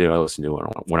listen to. I listen to it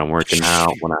when I'm working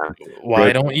out, when I'm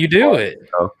Why don't you do it?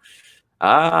 So,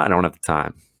 I don't have the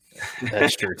time.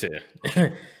 That's true too.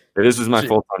 If this is my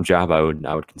full-time job, I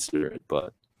would consider it,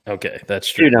 but okay, that's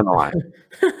true. Down the line.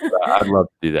 I'd love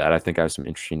to do that. I think I have some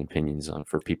interesting opinions on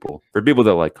for people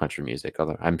that like country music.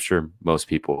 Although I'm sure most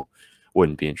people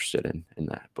wouldn't be interested in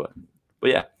that, but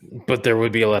yeah. But there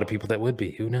would be a lot of people that would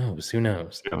be. Who knows? Who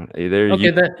knows? You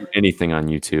can do anything on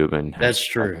YouTube, and that's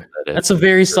true. That's a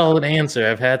very solid answer.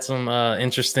 I've had some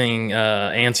interesting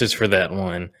answers for that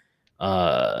one.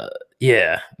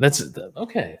 Yeah, that's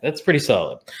okay. That's pretty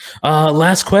solid.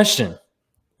 Last question.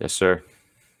 Yes, sir.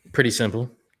 Pretty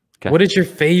simple. Okay. What is your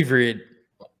favorite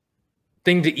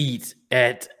thing to eat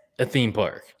at a theme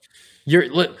park?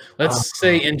 Let's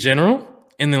say in general,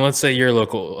 and then let's say your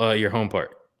local, your home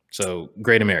park. So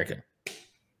Great America.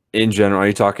 In general, are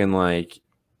you talking like?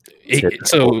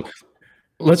 So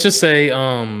let's just say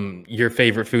your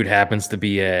favorite food happens to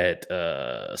be at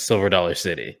Silver Dollar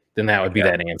City. Then that would be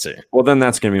that answer. Well, then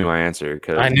that's gonna be my answer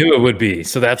because I knew it would be.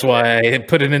 So that's why I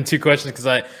put it in two questions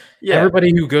because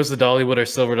everybody who goes to Dollywood or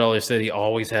Silver Dollar City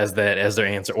always has that as their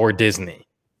answer, or Disney.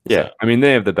 Yeah, so. I mean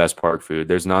they have the best park food.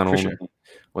 There's not only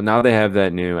well now they have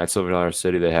that new at Silver Dollar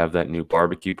City. They have that new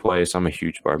barbecue place. I'm a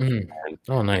huge barbecue fan.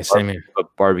 Oh, nice. Same here. A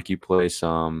barbecue place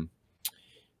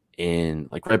in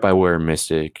like right by where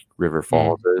Mystic River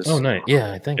Falls is. Oh, nice.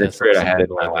 Yeah, I think that's great. I had it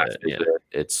my last visit.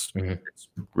 It's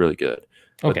really good.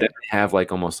 But then they have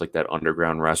like almost like that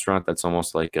underground restaurant that's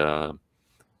almost like a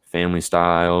family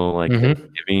style like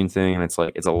giving thing, and it's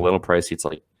a little pricey. It's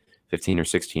like $15 or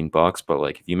 $16, but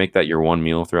like if you make that your one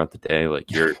meal throughout the day,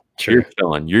 like you're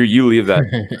chilling. You leave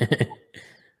that.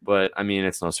 But I mean,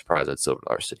 it's no surprise that Silver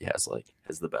Dollar City has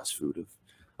the best food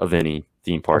of any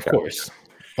theme park. Of course.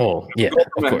 Oh yeah,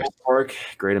 of course. Park,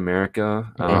 Great America.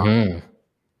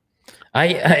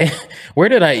 I where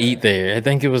did I eat there? I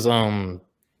think it was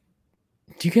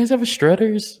do you guys have a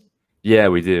Strutters? Yeah,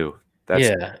 we do. That's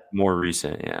more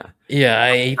recent. Yeah, I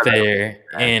ate there,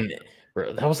 and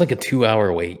bro, that was like a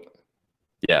 2-hour wait.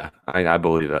 Yeah, I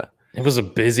believe that. It was a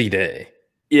busy day.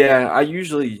 Yeah, I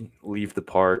usually leave the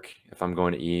park if I'm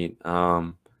going to eat.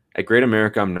 At Great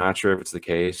America, I'm not sure if it's the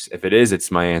case. If it is, it's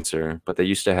my answer. But they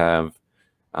used to have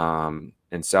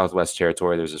in Southwest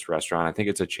Territory, there's this restaurant. I think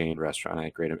it's a chain restaurant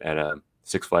at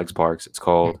Six Flags Parks. It's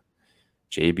called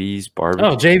JB's Barbecue.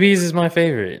 Oh, JB's is my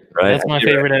favorite. Right? That's my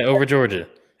favorite at Over Georgia.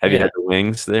 Have you had the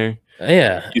wings there?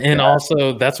 Yeah, and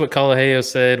also that's what Kalaheo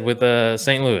said with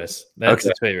St. Louis. That's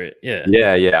his favorite. Yeah.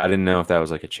 I didn't know if that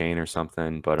was like a chain or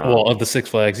something, but well, of the Six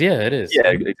Flags, yeah, it is.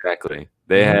 Yeah, exactly.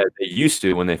 They used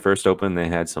to when they first opened, they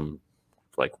had some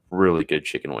like really good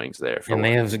chicken wings there, and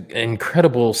they have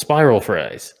incredible spiral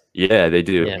fries. Yeah, they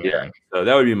do. Yeah. So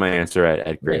that would be my answer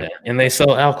at Great. Yeah. And they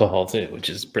sell alcohol too, which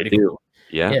is pretty cool.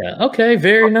 Yeah. Yeah. Okay.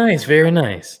 Very nice. Very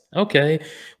nice. Okay.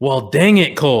 Well, dang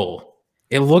it, Cole.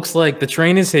 It looks like the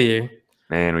train is here.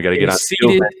 Man, we got to get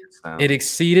on. It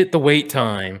exceeded the wait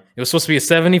time. It was supposed to be a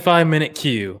 75-minute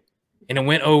queue, and it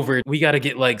went over. We got to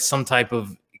get like some type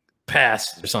of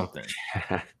pass or something.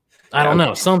 I don't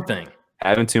know. Something.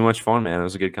 Having too much fun, man. It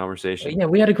was a good conversation. Yeah,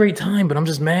 we had a great time, but I'm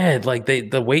just mad. Like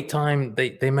the wait time,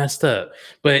 they messed up.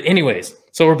 But anyways,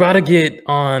 so we're about to get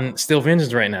on Steel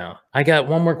Vengeance right now. I got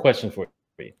one more question for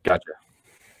you. Gotcha.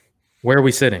 Where are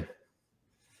we sitting?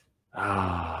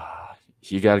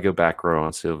 You got to go back row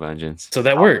on Steel Vengeance. So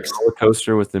that works. Roller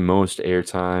coaster with the most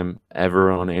airtime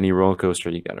ever on any roller coaster.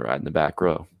 You got to ride in the back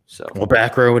row. So well,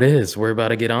 back row it is. We're about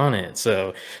to get on it.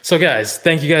 So guys,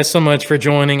 thank you guys so much for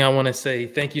joining. I want to say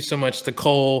thank you so much to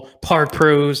Cole Park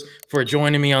Pros for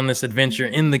joining me on this adventure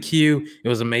in the queue. It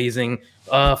was amazing.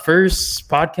 First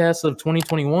podcast of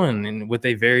 2021 and with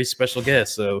a very special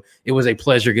guest. So it was a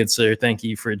pleasure, good sir. Thank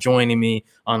you for joining me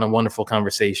on a wonderful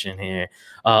conversation here.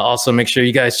 Also, make sure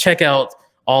you guys check out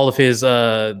all of his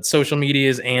social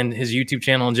medias and his YouTube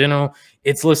channel in general.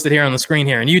 It's listed here on the screen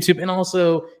here on YouTube and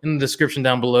also in the description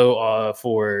down below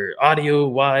for audio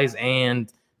wise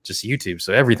and just YouTube.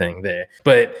 So everything there.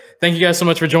 But thank you guys so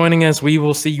much for joining us. We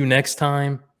will see you next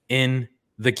time in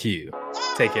the queue.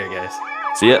 Take care, guys.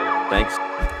 See ya.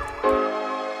 Thanks.